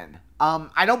you in?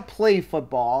 I don't play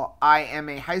football. I am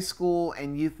a high school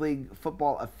and youth league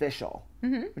football official,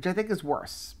 which I think is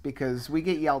worse because we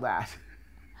get yelled at.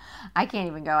 I can't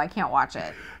even go. I can't watch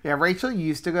it. Yeah, Rachel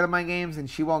used to go to my games and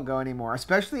she won't go anymore,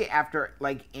 especially after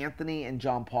like Anthony and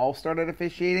John Paul started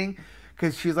officiating.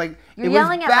 Because she's like, it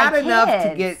was bad enough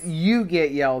to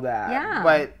get yelled at. Yeah.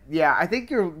 But yeah, I think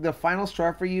the final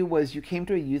straw for you was you came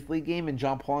to a youth league game and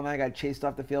John Paul and I got chased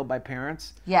off the field by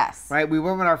parents. Yes. Right? We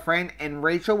went with our friend and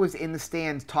Rachel was in the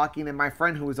stands talking to my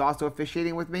friend who was also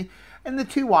officiating with me. and the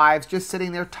two wives just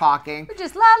sitting there talking. We're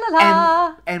just la la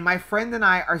la. And my friend and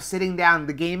I are sitting down.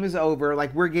 The game is over.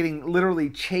 Like, we're getting literally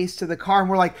chased to the car, and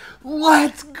we're like,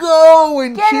 let's go.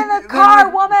 And Get in the car,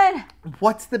 woman.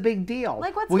 What's the big deal?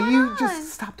 Like, what's Will going you on? just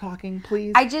stop talking,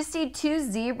 please? I just see two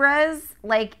zebras,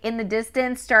 like, in the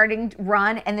distance starting to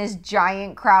run, and this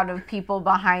giant crowd of people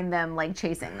behind them, like,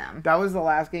 chasing them. That was the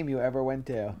last game you ever went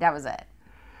to. That was it.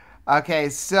 Okay,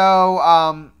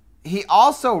 so he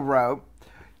also wrote,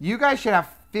 you guys should have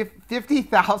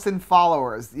 50,000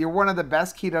 followers. You're one of the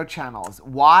best keto channels.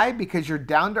 Why? Because you're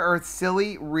down to earth,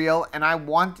 silly, real, and I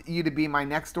want you to be my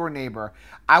next door neighbor.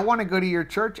 I want to go to your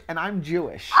church, and I'm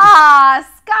Jewish. Ah,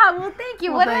 Scott, well, thank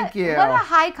you. Well, What a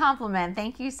high compliment.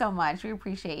 Thank you so much. We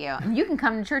appreciate you. And you can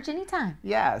come to church anytime.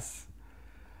 Yes.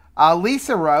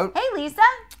 Lisa wrote, Hey, Lisa.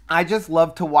 I just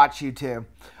love to watch you two.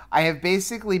 I have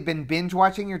basically been binge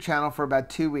watching your channel for about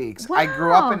 2 weeks. Wow. I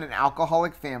grew up in an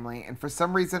alcoholic family, and for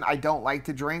some reason I don't like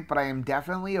to drink, but I am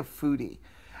definitely a foodie.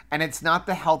 And it's not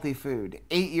the healthy food.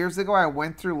 8 years ago, I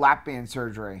went through lap band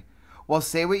surgery. Well,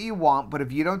 say what you want, but if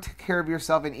you don't take care of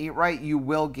yourself and eat right, you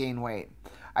will gain weight.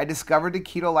 I discovered the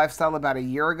keto lifestyle about a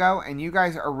year ago, and you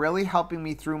guys are really helping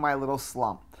me through my little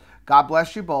slump. God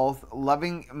bless you both.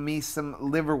 Loving me some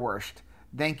liverwurst.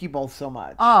 Thank you both so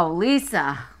much. Oh,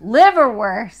 Lisa,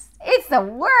 liverwurst. It's the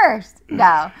worst.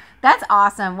 No, that's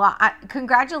awesome. Well,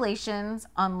 congratulations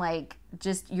on like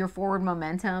just your forward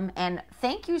momentum. And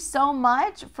thank you so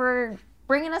much for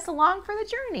bringing us along for the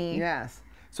journey. Yes.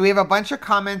 So we have a bunch of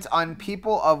comments on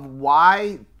people of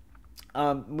why.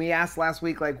 We asked last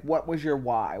week, like, what was your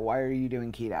why? Why are you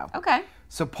doing keto? Okay.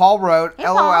 So Paul wrote, Hey,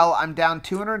 LOL, Paul. I'm down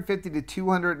 250 to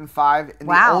 205. And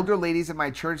Wow. the older ladies at my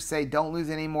church say, don't lose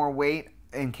any more weight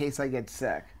in case I get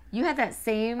sick. You had that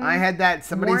same. I had that.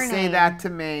 Somebody say warning. that to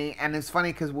me. And it's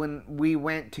funny because when we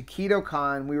went to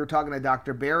KetoCon, we were talking to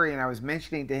Dr. Barry and I was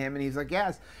mentioning to him and he's like,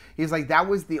 yes. He's like, that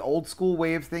was the old school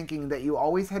way of thinking that you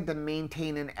always had to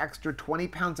maintain an extra 20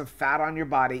 pounds of fat on your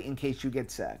body in case you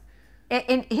get sick.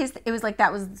 It was like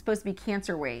that was supposed to be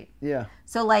cancer weight. Yeah.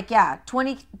 So like, yeah,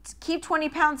 keep 20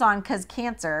 pounds on because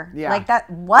cancer. Yeah. Like that.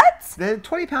 What? The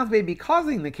 20 pounds may be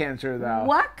causing the cancer though.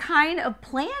 What kind of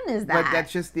plan is that? But that's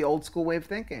just the old school way of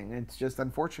thinking. It's just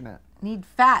unfortunate. Need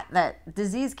fat that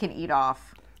disease can eat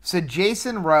off. So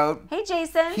Jason wrote, Hey,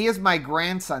 Jason. he is my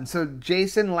grandson. So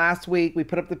Jason, last week we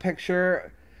put up the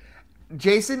picture.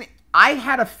 Jason, I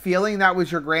had a feeling that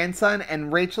was your grandson,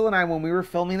 and Rachel and I, when we were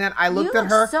filming that, I looked at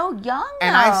her. So young,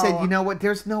 and I though. said, you know what?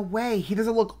 There's no way. He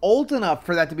doesn't look old enough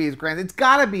for that to be his grandson. It's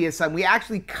got to be his son. We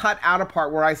actually cut out a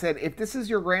part where I said, if this is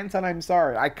your grandson, I'm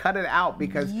sorry. I cut it out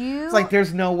because it's like,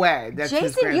 there's no way. That's his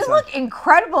Jason, grandson. you look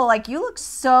incredible. Like, you look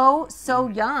so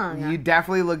young. You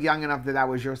definitely look young enough that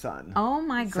was your son. Oh,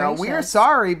 my So gracious. we are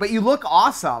sorry, but you look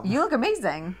awesome. You look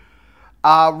amazing.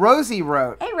 Rosie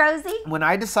wrote, Hey, Rosie. when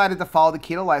I decided to follow the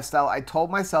keto lifestyle, I told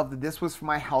myself that this was for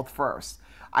my health first.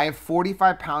 I have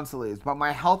 45 pounds to lose, but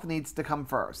my health needs to come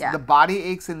first. Yeah. The body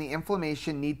aches and the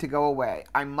inflammation need to go away.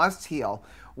 I must heal.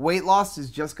 Weight loss is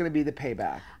just going to be the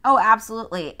payback. Oh,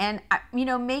 absolutely. And,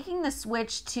 making the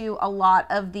switch to a lot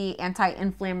of the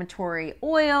anti-inflammatory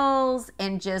oils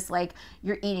and just like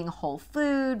you're eating whole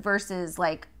food versus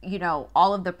like,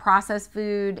 all of the processed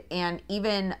food and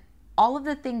even all of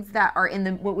the things that are in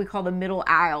what we call the middle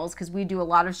aisles, because we do a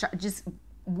lot of just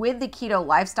with the keto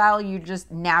lifestyle, you're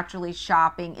just naturally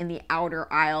shopping in the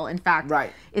outer aisle. In fact,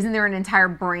 Right. Isn't there an entire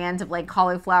brand of like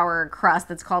cauliflower crust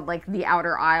that's called like the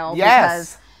outer aisle?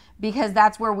 Yes. Because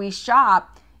that's where we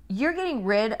shop. You're getting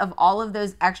rid of all of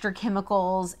those extra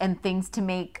chemicals and things to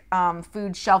make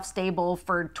food shelf stable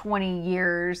for 20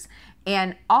 years.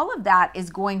 And all of that is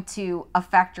going to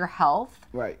affect your health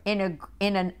Right. in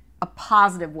a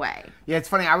positive way. Yeah, it's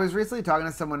funny. I was recently talking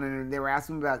to someone and they were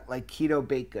asking me about like keto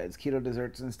baked goods, keto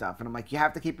desserts and stuff. And I'm like, you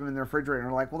have to keep them in the refrigerator. And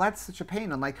they're like, well, that's such a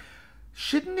pain. I'm like,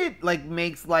 shouldn't it like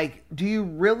makes like, do you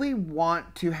really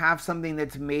want to have something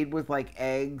that's made with like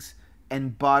eggs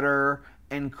and butter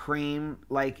and cream,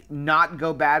 like not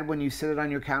go bad when you sit it on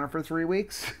your counter for 3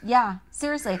 weeks? Yeah,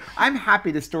 seriously. I'm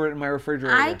happy to store it in my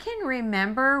refrigerator. I can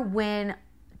remember when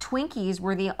Twinkies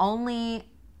were the only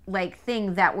like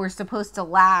thing that were supposed to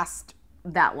last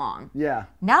that long. Yeah.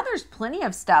 Now there's plenty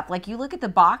of stuff. Like you look at the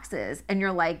boxes and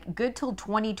you're like good till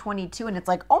 2022 and it's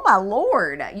like, "Oh my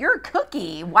lord, you're a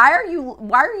cookie. Why are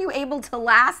you able to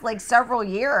last like several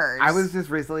years?" I was just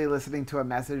recently listening to a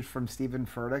message from Stephen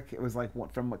Furtick. It was like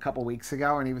from a couple weeks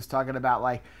ago, and he was talking about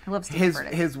like I love Stephen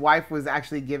Furtick. his wife was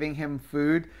actually giving him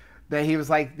food that he was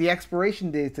like, the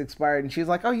expiration date's expired, and she's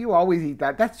like, oh, you always eat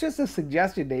that. That's just a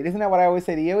suggestion date. Isn't that what I always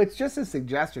say to you? It's just a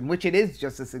suggestion, which it is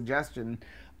just a suggestion.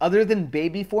 Other than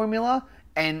baby formula,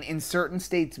 And in certain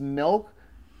states, milk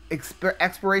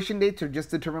expiration dates are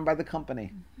just determined by the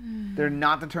company. They're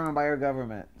not determined by our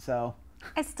government. So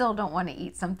I still don't want to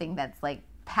eat something that's like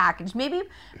packaged. Maybe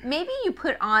you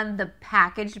put on the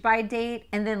packaged by date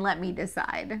and then let me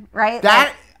decide, right?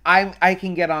 that I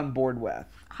can get on board with.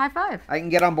 High five. I can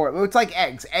get on board. It's like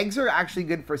eggs. Eggs are actually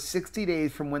good for 60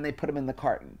 days from when they put them in the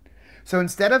carton. So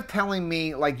instead of telling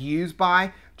me like use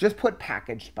by, just put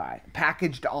packaged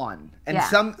on. And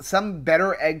Yeah. some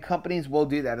better egg companies will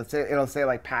do that. It'll say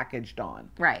like packaged on.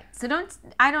 Right. So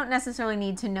I don't necessarily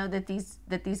need to know that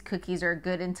these cookies are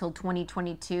good until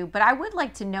 2022, but I would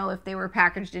like to know if they were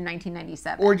packaged in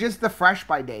 1997. Or just the fresh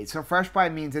by date. So fresh by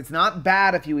means it's not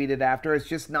bad if you eat it after. It's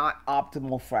just not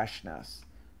optimal freshness.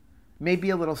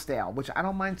 Maybe a little stale, which I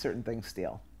don't mind certain things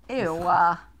stale. Ew.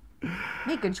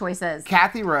 Make good choices.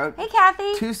 Kathy wrote, Hey,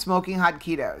 Kathy. 2 smoking hot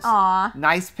ketos. Aw.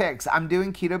 Nice picks. I'm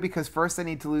doing keto because first I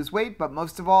need to lose weight, but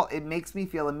most of all, it makes me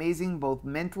feel amazing both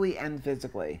mentally and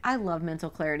physically. I love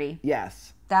mental clarity.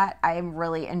 Yes. That I am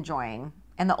really enjoying.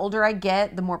 And the older I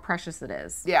get, the more precious it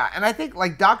is. Yeah, and I think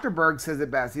like Dr. Berg says it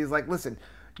best. He's like, listen,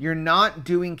 you're not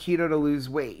doing keto to lose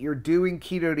weight. You're doing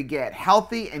keto to get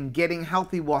healthy, and getting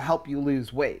healthy will help you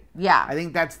lose weight. Yeah. I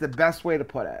think that's the best way to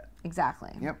put it. Exactly.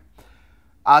 Yep.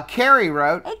 Carrie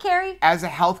wrote, Hey, Carrie. as a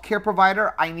healthcare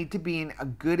provider, I need to be a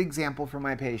good example for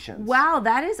my patients. Wow,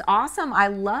 that is awesome. I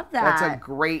love that. That's a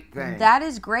great thing. That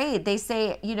is great. They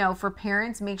say, for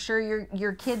parents, make sure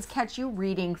your kids catch you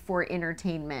reading for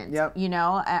entertainment. Yep.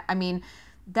 I mean,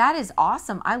 that is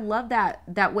awesome. I love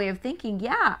that way of thinking.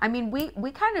 Yeah. I mean,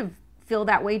 we kind of feel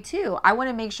that way too. I want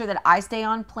to make sure that I stay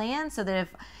on plan so that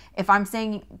if I'm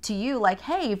saying to you, like,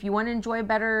 hey, if you want to enjoy a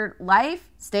better life,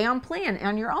 stay on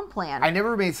your own plan. I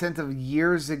never made sense of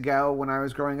years ago when I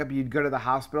was growing up, you'd go to the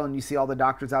hospital and you see all the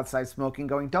doctors outside smoking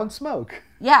going, don't smoke.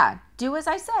 Yeah. Do as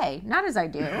I say, not as I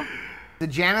do. The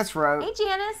Janice wrote, Hey,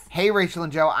 Janice. Hey, Rachel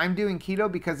and Joe, I'm doing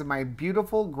keto because of my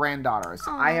beautiful granddaughters.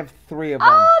 I have 3 of them.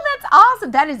 Oh, that's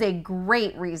awesome. That is a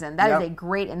great reason. That is Yep. a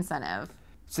great incentive.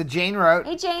 So Jane wrote,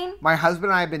 Hey, Jane. my husband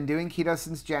and I have been doing keto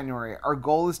since January. Our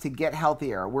goal is to get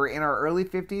healthier. We're in our early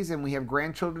 50s and we have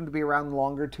grandchildren to be around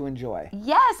longer to enjoy.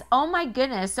 Yes. Oh, my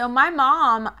goodness. So my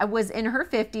mom was in her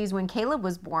 50s when Caleb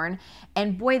was born.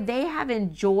 And boy, they have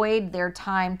enjoyed their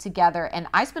time together. And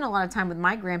I spent a lot of time with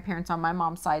my grandparents on my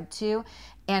mom's side too.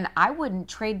 And I wouldn't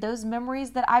trade those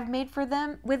memories that I've made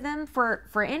with them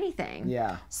for anything.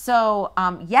 Yeah. So,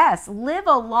 yes, live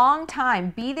a long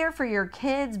time. Be there for your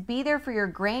kids, be there for your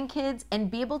grandkids,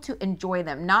 and be able to enjoy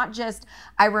them. Not just,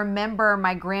 I remember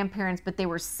my grandparents, but they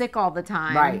were sick all the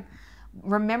time. Right.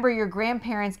 Remember your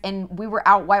grandparents, and we were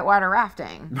out whitewater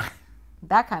rafting.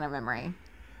 That kind of memory.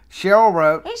 Cheryl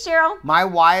wrote, Hey, Cheryl. my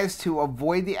why is to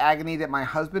avoid the agony that my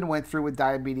husband went through with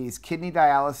diabetes, kidney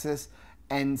dialysis,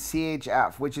 and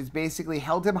CHF, which has basically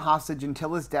held him hostage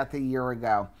until his death a year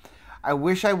ago. I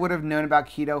wish I would have known about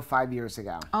keto 5 years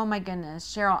ago. Oh my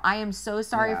goodness, Cheryl, I am so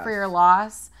sorry for Yes. your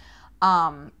loss.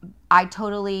 I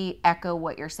totally echo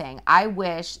what you're saying. I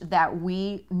wish that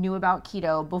we knew about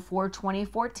keto before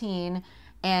 2014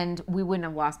 and we wouldn't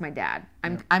have lost my dad.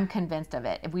 I'm convinced of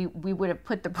it. If we would have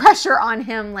put the pressure on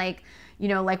him like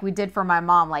we did for my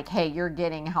mom, like, hey, you're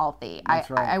getting healthy. That's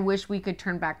right. I wish we could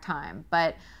turn back time.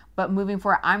 But moving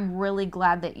forward, I'm really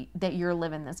glad that you're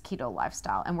living this keto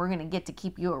lifestyle, and we're going to get to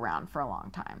keep you around for a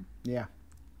long time. Yeah.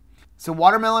 So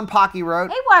Watermelon Pocky wrote,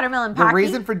 Hey, Watermelon Pocky. the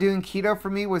reason for doing keto for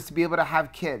me was to be able to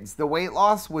have kids. The weight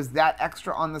loss was that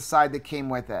extra on the side that came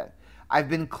with it. I've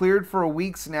been cleared for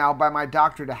weeks now by my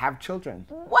doctor to have children.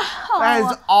 Wow.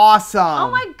 That is awesome. Oh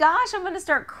my gosh, I'm going to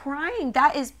start crying.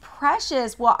 That is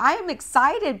precious. Well, I am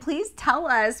excited. Please tell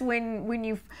us when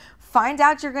you find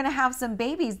out you're going to have some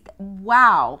babies.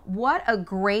 Wow, what a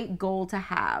great goal to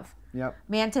have. Yep.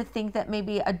 Man, to think that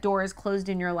maybe a door is closed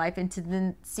in your life and to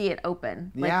then see it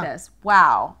open like Yeah. this.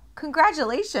 Wow.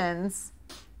 Congratulations.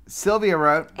 Sylvia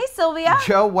wrote, Hey, Sylvia.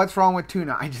 Joe, what's wrong with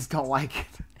tuna? I just don't like it.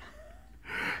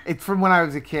 It's from when I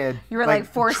was a kid. You were like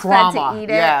force-fed to eat it?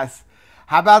 Yes.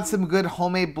 How about some good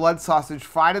homemade blood sausage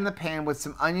fried in the pan with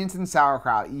some onions and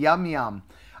sauerkraut? Yum, yum.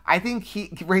 I think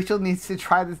Rachel needs to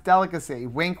try this delicacy.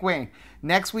 Wink, wink.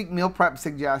 Next week, meal prep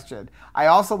suggestion. I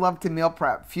also love to meal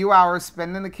prep. Few hours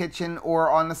spent in the kitchen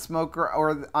or on the smoker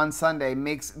or on Sunday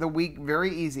makes the week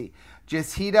very easy.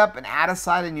 Just heat up and add a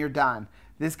side and you're done.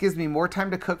 This gives me more time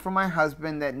to cook for my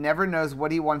husband that never knows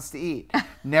what he wants to eat.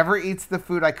 Never eats the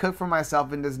food I cook for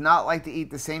myself and does not like to eat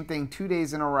the same thing 2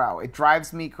 days in a row. It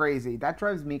drives me crazy. That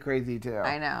drives me crazy too.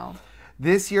 I know.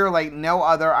 This year, like no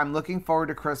other, I'm looking forward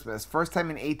to Christmas. First time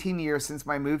in 18 years since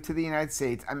my move to the United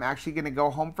States. I'm actually going to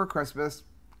go home for Christmas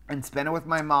and spend it with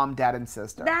my mom, dad, and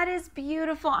sister. That is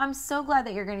beautiful. I'm so glad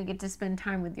that you're going to get to spend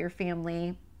time with your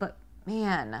family. But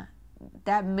man,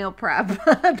 that meal prep,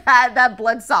 that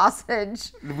blood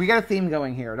sausage. We got a theme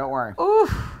going here. Don't worry.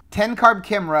 Oof. 10 Carb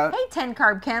Kim wrote, Hey, 10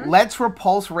 Carb Kim. let's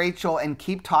repulse Rachel and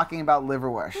keep talking about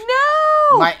liverwurst.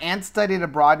 No! My aunt studied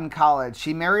abroad in college.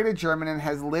 She married a German and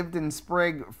has lived in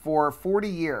Sprague for 40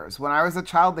 years. When I was a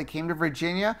child, they came to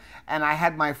Virginia, and I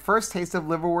had my first taste of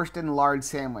liverwurst and lard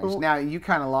sandwich. Now, you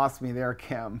kind of lost me there,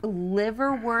 Kim.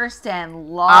 Liverwurst and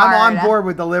lard. I'm on board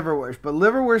with the liverwurst, but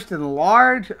liverwurst and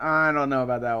lard, I don't know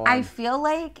about that one. I feel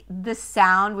like the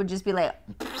sound would just be like,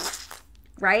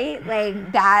 right?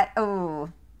 Like that. Oh,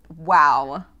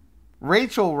 wow.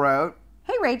 Rachel wrote,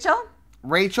 Hey, Rachel.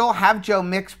 Rachel, have Joe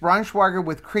mix Braunschweiger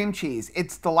with cream cheese.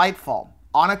 It's delightful.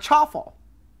 On a chaffle.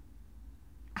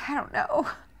 I don't know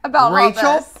about Rachel,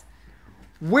 all this.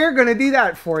 we're going to do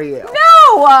that for you.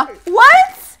 No!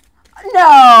 What?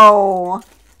 No.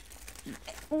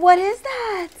 What is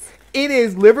that? It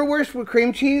is liverwurst with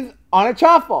cream cheese on a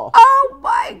chaffle. Oh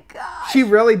my gosh. She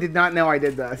really did not know I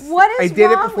did this. What is I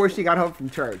did it wrong before she got home from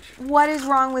church. What is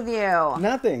wrong with you?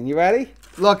 Nothing. You ready?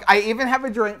 Look, I even have a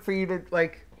drink for you to,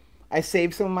 like, I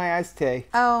saved some of my iced tea.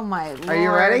 Oh my Lord. Are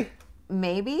you ready?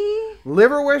 Maybe.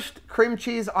 Liverwurst, cream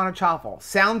cheese on a chaffle.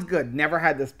 Sounds good. Never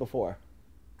had this before.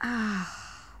 I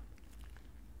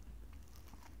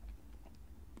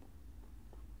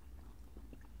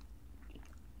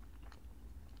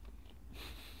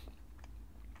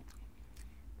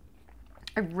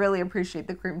really appreciate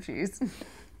the cream cheese.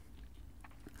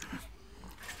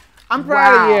 I'm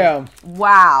proud of you.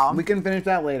 Wow. We can finish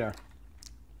that later.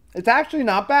 It's actually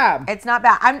not bad. It's not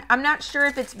bad. I'm not sure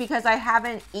if it's because I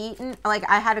haven't eaten. Like,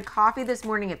 I had a coffee this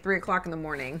morning at 3 o'clock in the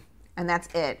morning, and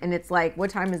that's it. And it's like, what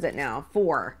time is it now?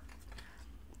 4.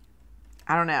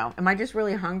 I don't know. Am I just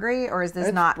really hungry, or is this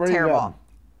It's not pretty terrible?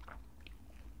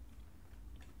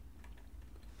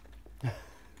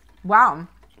 Wow.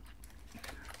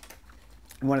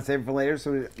 You want to save it for later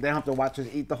so they don't have to watch us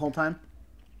eat the whole time?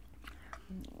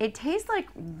 It tastes like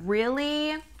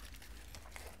really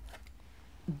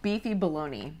beefy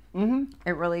bologna. Mm-hmm.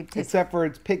 It really tastes. Except for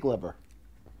it's pig liver.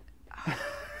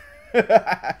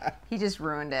 He just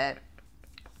ruined it.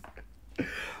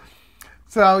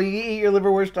 So you eat your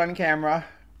liverwurst on camera.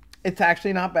 It's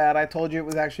actually not bad. I told you it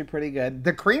was actually pretty good.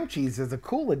 The cream cheese is a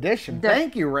cool addition.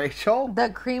 Thank you, Rachel. The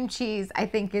cream cheese, I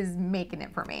think, is making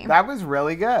it for me. That was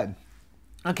really good.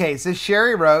 Okay, so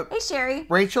Sherry wrote, Hey, Sherry.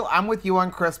 Rachel, I'm with you on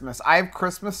Christmas. I have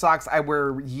Christmas socks I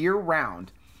wear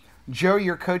year-round. Joe,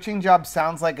 your coaching job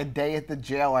sounds like a day at the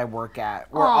jail I work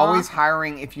at. We're always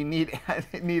hiring if you need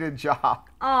a job.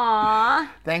 Aww.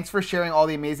 Thanks for sharing all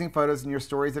the amazing photos and your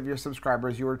stories of your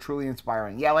subscribers. You are truly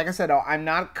inspiring. Yeah, like I said, I'm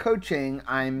not coaching.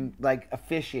 I'm, like,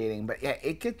 officiating. But, yeah,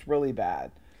 it gets really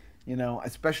bad. You know,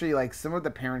 especially, like, some of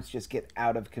the parents just get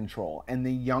out of control. And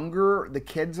the younger the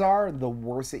kids are, the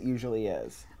worse it usually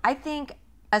is. I think,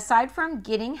 aside from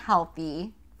getting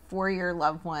healthy for your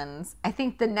loved ones, I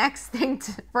think the next thing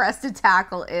for us to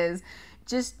tackle is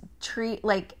just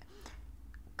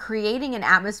creating an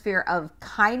atmosphere of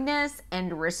kindness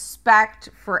and respect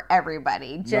for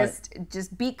everybody.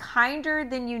 Just be kinder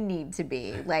than you need to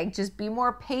be. Like, just be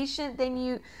more patient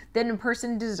than a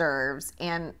person deserves,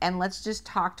 and let's just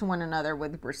talk to one another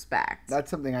with respect.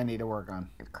 That's something I need to work on.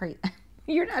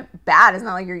 You're not bad. It's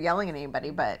not like you're yelling at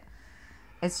anybody, but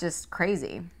it's just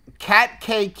crazy. Kat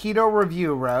K Keto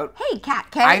Review wrote, Hey, Kat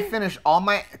K. I finished all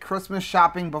my Christmas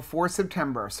shopping before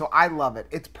September, so I love it.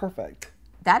 It's perfect.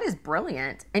 That is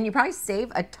brilliant. And you probably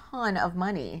save a ton of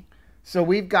money. So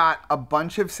we've got a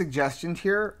bunch of suggestions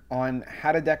here on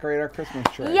how to decorate our Christmas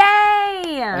tree.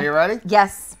 Yay! Are you ready?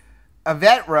 Yes.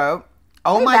 Yvette wrote,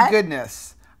 oh Hey, my Yvette.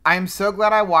 goodness. I am so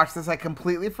glad I watched this. I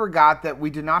completely forgot that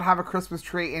we do not have a Christmas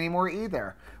tree anymore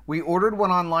either. We ordered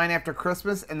one online after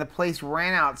Christmas and the place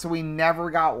ran out, so we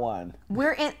never got one.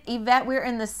 Yvette, we're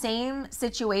in the same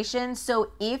situation.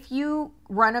 So if you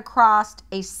run across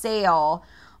a sale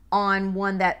on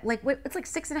one that, like, it's like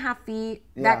 6.5 feet,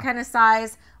 that kind of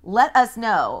size, let us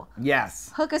know.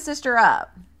 Yes. Hook a sister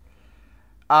up.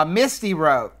 Misty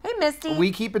wrote, Hey, Misty.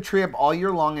 we keep a tree up all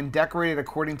year long and decorate it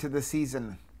according to the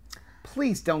season.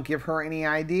 Please don't give her any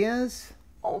ideas.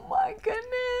 Oh my goodness.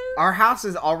 Our house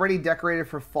is already decorated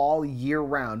for fall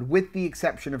year-round, with the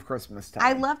exception of Christmas time.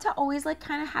 I love to always, like,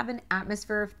 kind of have an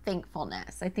atmosphere of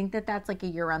thankfulness. I think that that's, like, a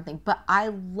year-round thing. But I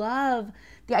love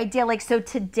the idea. Like, so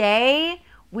today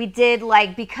we did,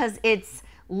 like, because it's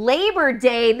Labor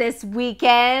Day this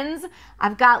weekend,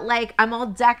 I've got, like, I'm all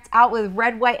decked out with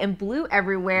red, white, and blue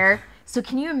everywhere. So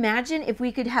can you imagine if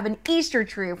we could have an Easter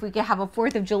tree, if we could have a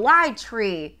 4th of July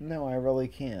tree? No, I really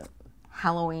can't.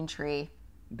 Halloween tree.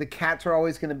 The cats are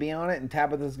always going to be on it, and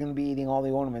Tabitha's going to be eating all the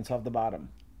ornaments off the bottom.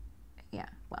 Yeah,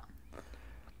 well.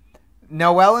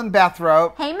 Noelle and Beth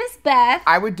wrote, Hey, Miss Beth.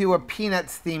 I would do a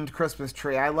Peanuts-themed Christmas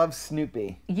tree. I love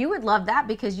Snoopy. You would love that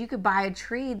because you could buy a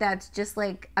tree that's just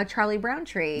like a Charlie Brown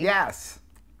tree. Yes.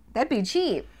 That'd be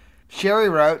cheap. Sherry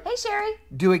wrote, Hey, Sherry.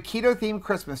 do a keto-themed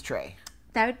Christmas tree.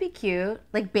 That would be cute.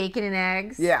 Like bacon and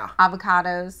eggs. Yeah.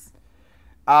 Avocados.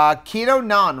 Keto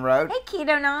Non wrote, Hey,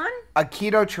 Keto Non. a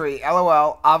keto tree,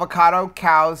 LOL, avocado,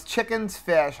 cows, chickens,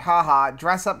 fish, haha,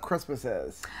 dress up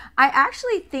Christmases. I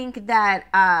actually think that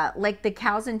like the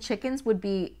cows and chickens would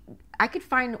be, I could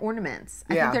find ornaments.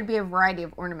 I Yeah. think there'd be a variety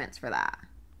of ornaments for that.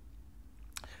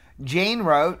 Jane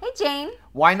wrote, Hey, Jane.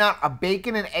 why not a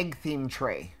bacon and egg themed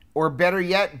tree? Or better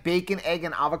yet, bacon, egg,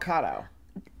 and avocado.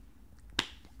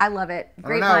 I love it. I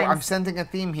Great don't know, minds. I'm sensing a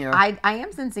theme here. I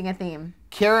am sensing a theme.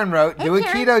 Karen wrote, do a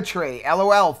Karen. keto tree,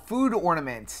 LOL, food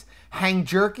ornaments. Hang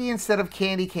jerky instead of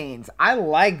candy canes. I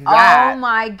like that. Oh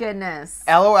my goodness.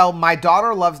 LOL, my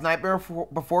daughter loves Nightmare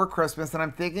Before Christmas, and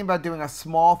I'm thinking about doing a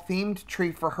small themed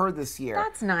tree for her this year.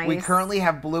 That's nice. We currently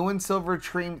have blue and silver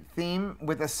tree theme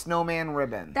with a snowman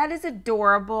ribbon. That is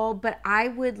adorable, but I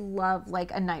would love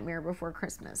like a Nightmare Before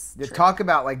Christmas. To tree. talk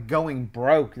about like going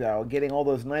broke though, getting all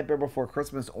those Nightmare Before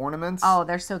Christmas ornaments. Oh,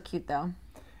 they're so cute though.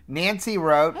 Nancy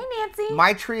wrote, Hey, Nancy.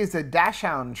 my tree is a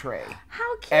dachshund tree.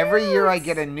 How cute. Every year I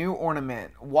get a new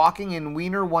ornament. Walking in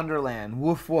Wiener Wonderland.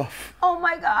 Woof woof. Oh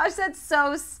my gosh, that's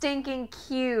so stinking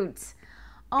cute.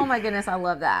 Oh my goodness, I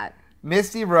love that.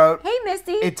 Misty wrote, Hey,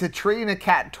 Misty. it's a tree and a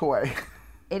cat toy.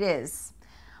 It is.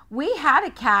 We had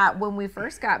a cat when we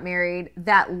first got married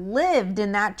that lived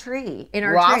in that tree, in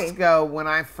our tree. Roscoe, when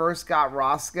I first got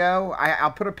Roscoe,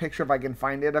 I'll put a picture if I can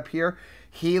find it up here.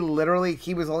 He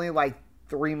was only like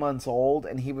 3 months old,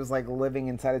 and he was like living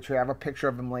inside a tree. I have a picture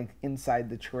of him like inside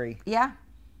the tree. Yeah.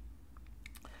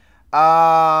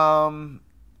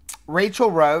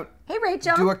 Rachel wrote, Hey,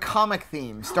 Rachel. do a comic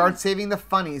theme. Start saving the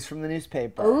funnies from the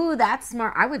newspaper. Ooh, that's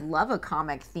smart. I would love a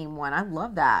comic theme one. I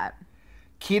love that.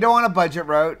 Keto on a Budget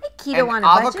wrote, Hey, Keto an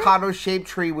on a Budget? avocado-shaped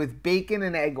tree with bacon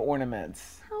and egg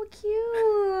ornaments. How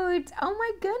cute. Oh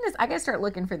my goodness. I gotta start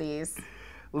looking for these.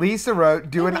 Lisa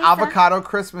wrote, do an Lisa. avocado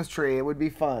Christmas tree. It would be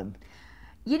fun.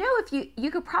 You know, if you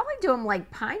could probably do them like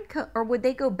or would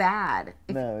they go bad?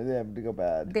 No, they have to go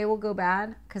bad. They will go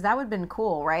bad? Because that would have been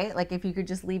cool, right? Like if you could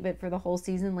just leave it for the whole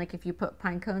season, like if you put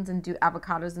pine cones and do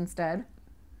avocados instead.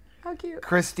 How cute.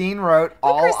 Christine wrote,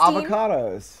 all Christine.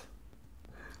 avocados.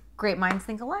 Great minds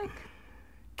think alike.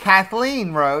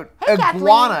 Kathleen wrote, Hey, Kathleen.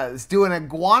 iguanas. Do an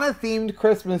iguana-themed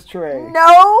Christmas tree.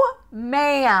 No,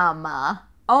 ma'am.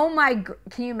 Oh my,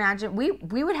 can you imagine? We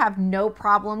would have no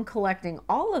problem collecting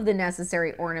all of the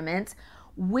necessary ornaments.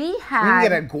 We We had. can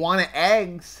get iguana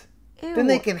eggs. Ew. Then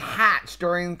they can hatch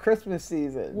during Christmas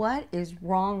season. What is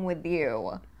wrong with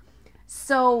you?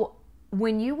 So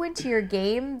when you went to your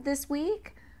game this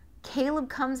week, Caleb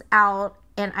comes out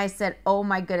and I said, oh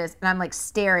my goodness. And I'm like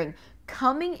staring.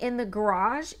 Coming in the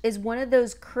garage is one of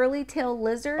those curly tail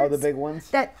lizards. Oh, the big ones?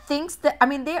 That thinks that, I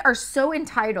mean, they are so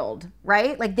entitled,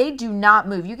 right? Like they do not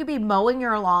move. You could be mowing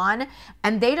your lawn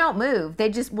and they don't move. They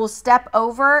just will step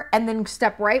over and then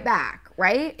step right back,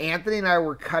 right? Anthony and I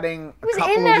were cutting a It was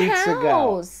couple in of the weeks ago.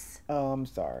 house. Oh, I'm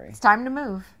sorry. It's time to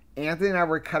move. Anthony and I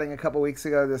were cutting a couple weeks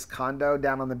ago this condo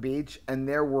down on the beach, and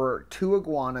there were 2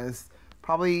 iguanas.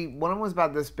 Probably one of them was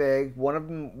about this big. One of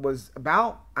them was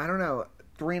about, I don't know,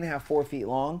 3.5, 4 feet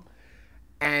long.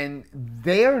 And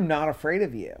they are not afraid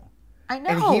of you. I know.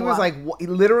 And he was like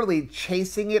literally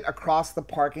chasing it across the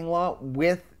parking lot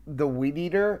with the weed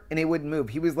eater, and it wouldn't move.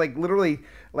 He was like literally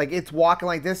like it's walking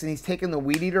like this, and he's taking the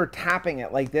weed eater, tapping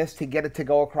it like this to get it to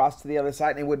go across to the other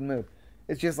side, and it wouldn't move.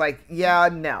 It's just like, yeah,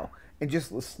 no. And just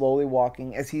slowly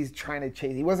walking as he's trying to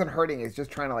chase. He wasn't hurting it. He's just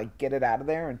trying to like get it out of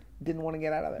there, and didn't want to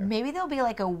get out of there. Maybe there'll be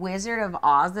like a Wizard of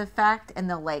Oz effect and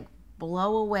they'll like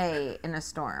blow away in a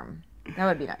storm. That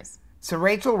would be nice. So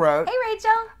Rachel wrote, Hey, Rachel.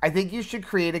 I think you should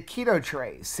create a keto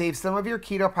tray. Save some of your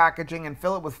keto packaging and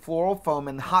fill it with floral foam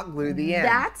and hot glue the end.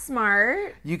 That's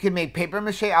smart. You can make paper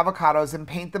mache avocados and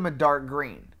paint them a dark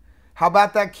green. How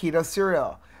about that keto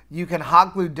cereal? You can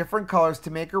hot glue different colors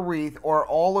to make a wreath or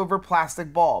all over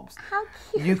plastic bulbs. How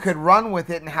cute. You could run with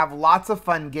it and have lots of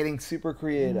fun getting super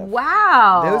creative.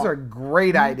 Wow. Those are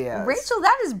great ideas. Rachel,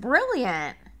 that is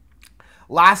brilliant.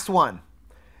 Last one.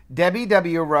 Debbie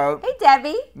W. wrote, Hey,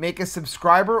 Debbie. make a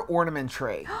subscriber ornament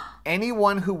tray.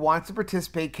 Anyone who wants to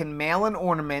participate can mail an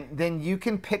ornament, then you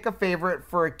can pick a favorite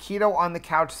for a keto on the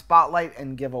couch spotlight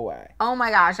and giveaway. Oh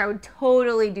my gosh, I would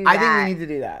totally do that. I think we need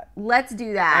to do that. Let's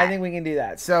do that. I think we can do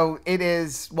that. So it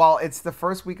is, well, it's the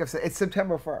first week of, it's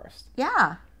September 1st.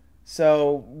 Yeah.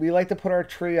 So we like to put our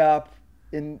tree up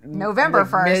in November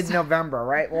 1st. Mid-November,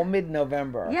 right? Well,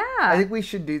 mid-November. Yeah. I think we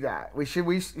should do that. Should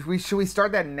we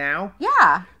start that now?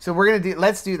 Yeah. So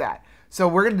let's do that. So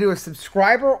we're gonna do a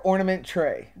subscriber ornament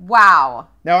tree. Wow.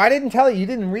 Now I didn't tell you. You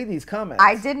didn't read these comments.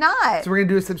 I did not. So we're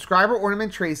gonna do a subscriber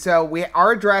ornament tree. So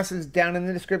our address is down in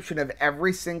the description of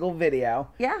every single video.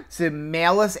 Yeah. So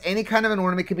mail us any kind of an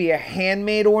ornament. It could be a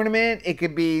handmade ornament. It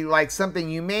could be like something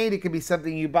you made. It could be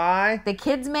something you buy. The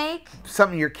kids make.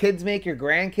 Something your kids make. Your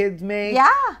grandkids make.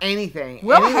 Yeah. Anything.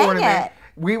 We'll Any hang ornament. it.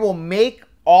 We will make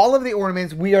all of the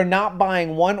ornaments. We are not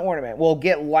buying one ornament. We'll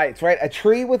get lights, right? A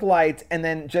tree with lights, and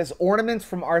then just ornaments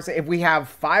from our. If we have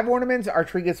 5 ornaments, our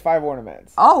tree gets 5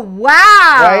 ornaments. Oh, wow.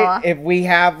 Right? If we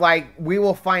have we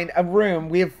will find a room.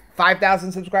 We have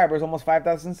 5,000 subscribers, almost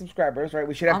 5,000 subscribers, right?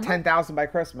 We should have 10,000 by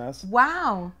Christmas.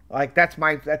 Wow. That's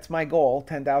my goal,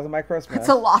 10,000 by Christmas. It's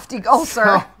a lofty goal,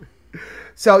 sir.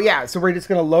 So we're just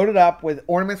gonna load it up with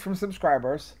ornaments from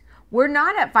subscribers. We're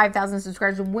not at 5,000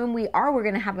 subscribers. When we are, we're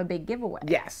going to have a big giveaway.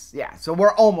 Yes, yeah. So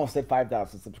we're almost at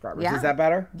 5,000 subscribers. Yeah. Is that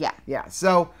better? Yeah. Yeah.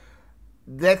 So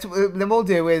then we'll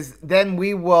do is then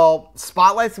we will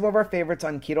spotlight some of our favorites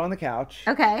on Keto on the Couch.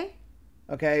 Okay.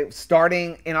 Okay.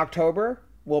 Starting in October,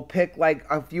 we'll pick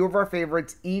a few of our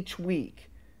favorites each week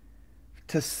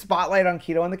to spotlight on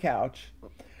Keto on the Couch.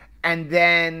 And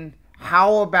then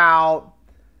how about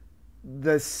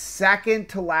the second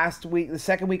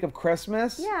week of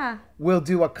Christmas, Yeah. we'll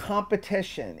do a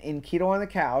competition in Keto on the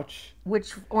Couch.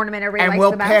 Which ornament everybody And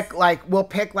likes the best? we'll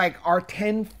pick our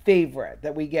 10 favorite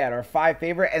that we get, our 5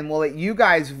 favorite, and we'll let you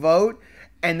guys vote,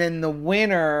 and then the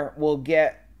winner will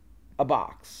get a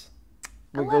box.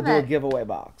 We'll do a giveaway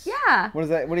box. Yeah. What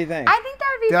do you think? I think that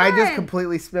would be Did fun. I just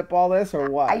completely spitball this or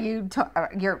what?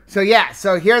 You're So that's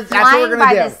what we're flying gonna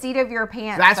by do. the seat of your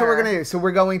pants. That's what we're sir. gonna do. So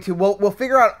we're going to we'll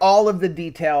figure out all of the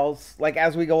details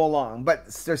as we go along.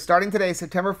 But starting today,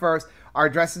 September 1st, our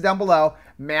address is down below.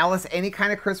 Mail us any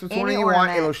kind of Christmas ornament you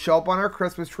want. It'll show up on our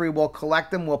Christmas tree. We'll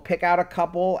collect them. We'll pick out a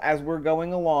couple as we're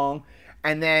going along,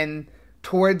 and then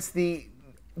towards the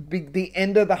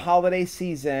end of the holiday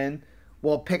season,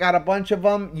 we'll pick out a bunch of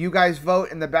them. You guys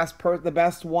vote, and the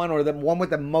best one, or the one with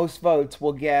the most votes,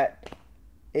 will get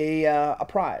a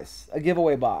prize, a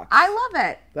giveaway box. I love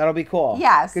it. That'll be cool.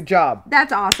 Yes. Good job.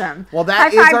 That's awesome. Well, high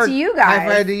five to you guys. High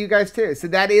five to you guys too. So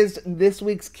that is this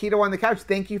week's Keto on the Couch.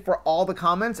 Thank you for all the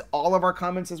comments. All of our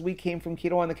comments this week came from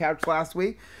Keto on the Couch last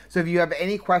week. So if you have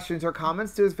any questions or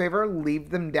comments, do us a favor,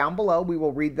 leave them down below. We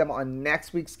will read them on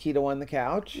next week's Keto on the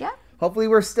Couch. Yeah. Hopefully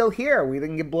we're still here. We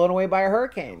didn't get blown away by a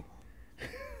hurricane.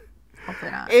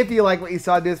 Hopefully not. If you like what you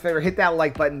saw, do us a favor, hit that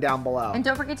like button down below. And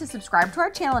don't forget to subscribe to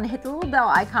our channel and hit the little bell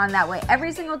icon. That way,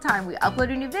 every single time we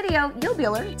upload a new video, you'll be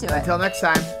alerted to it. Until next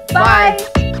time.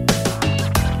 Bye.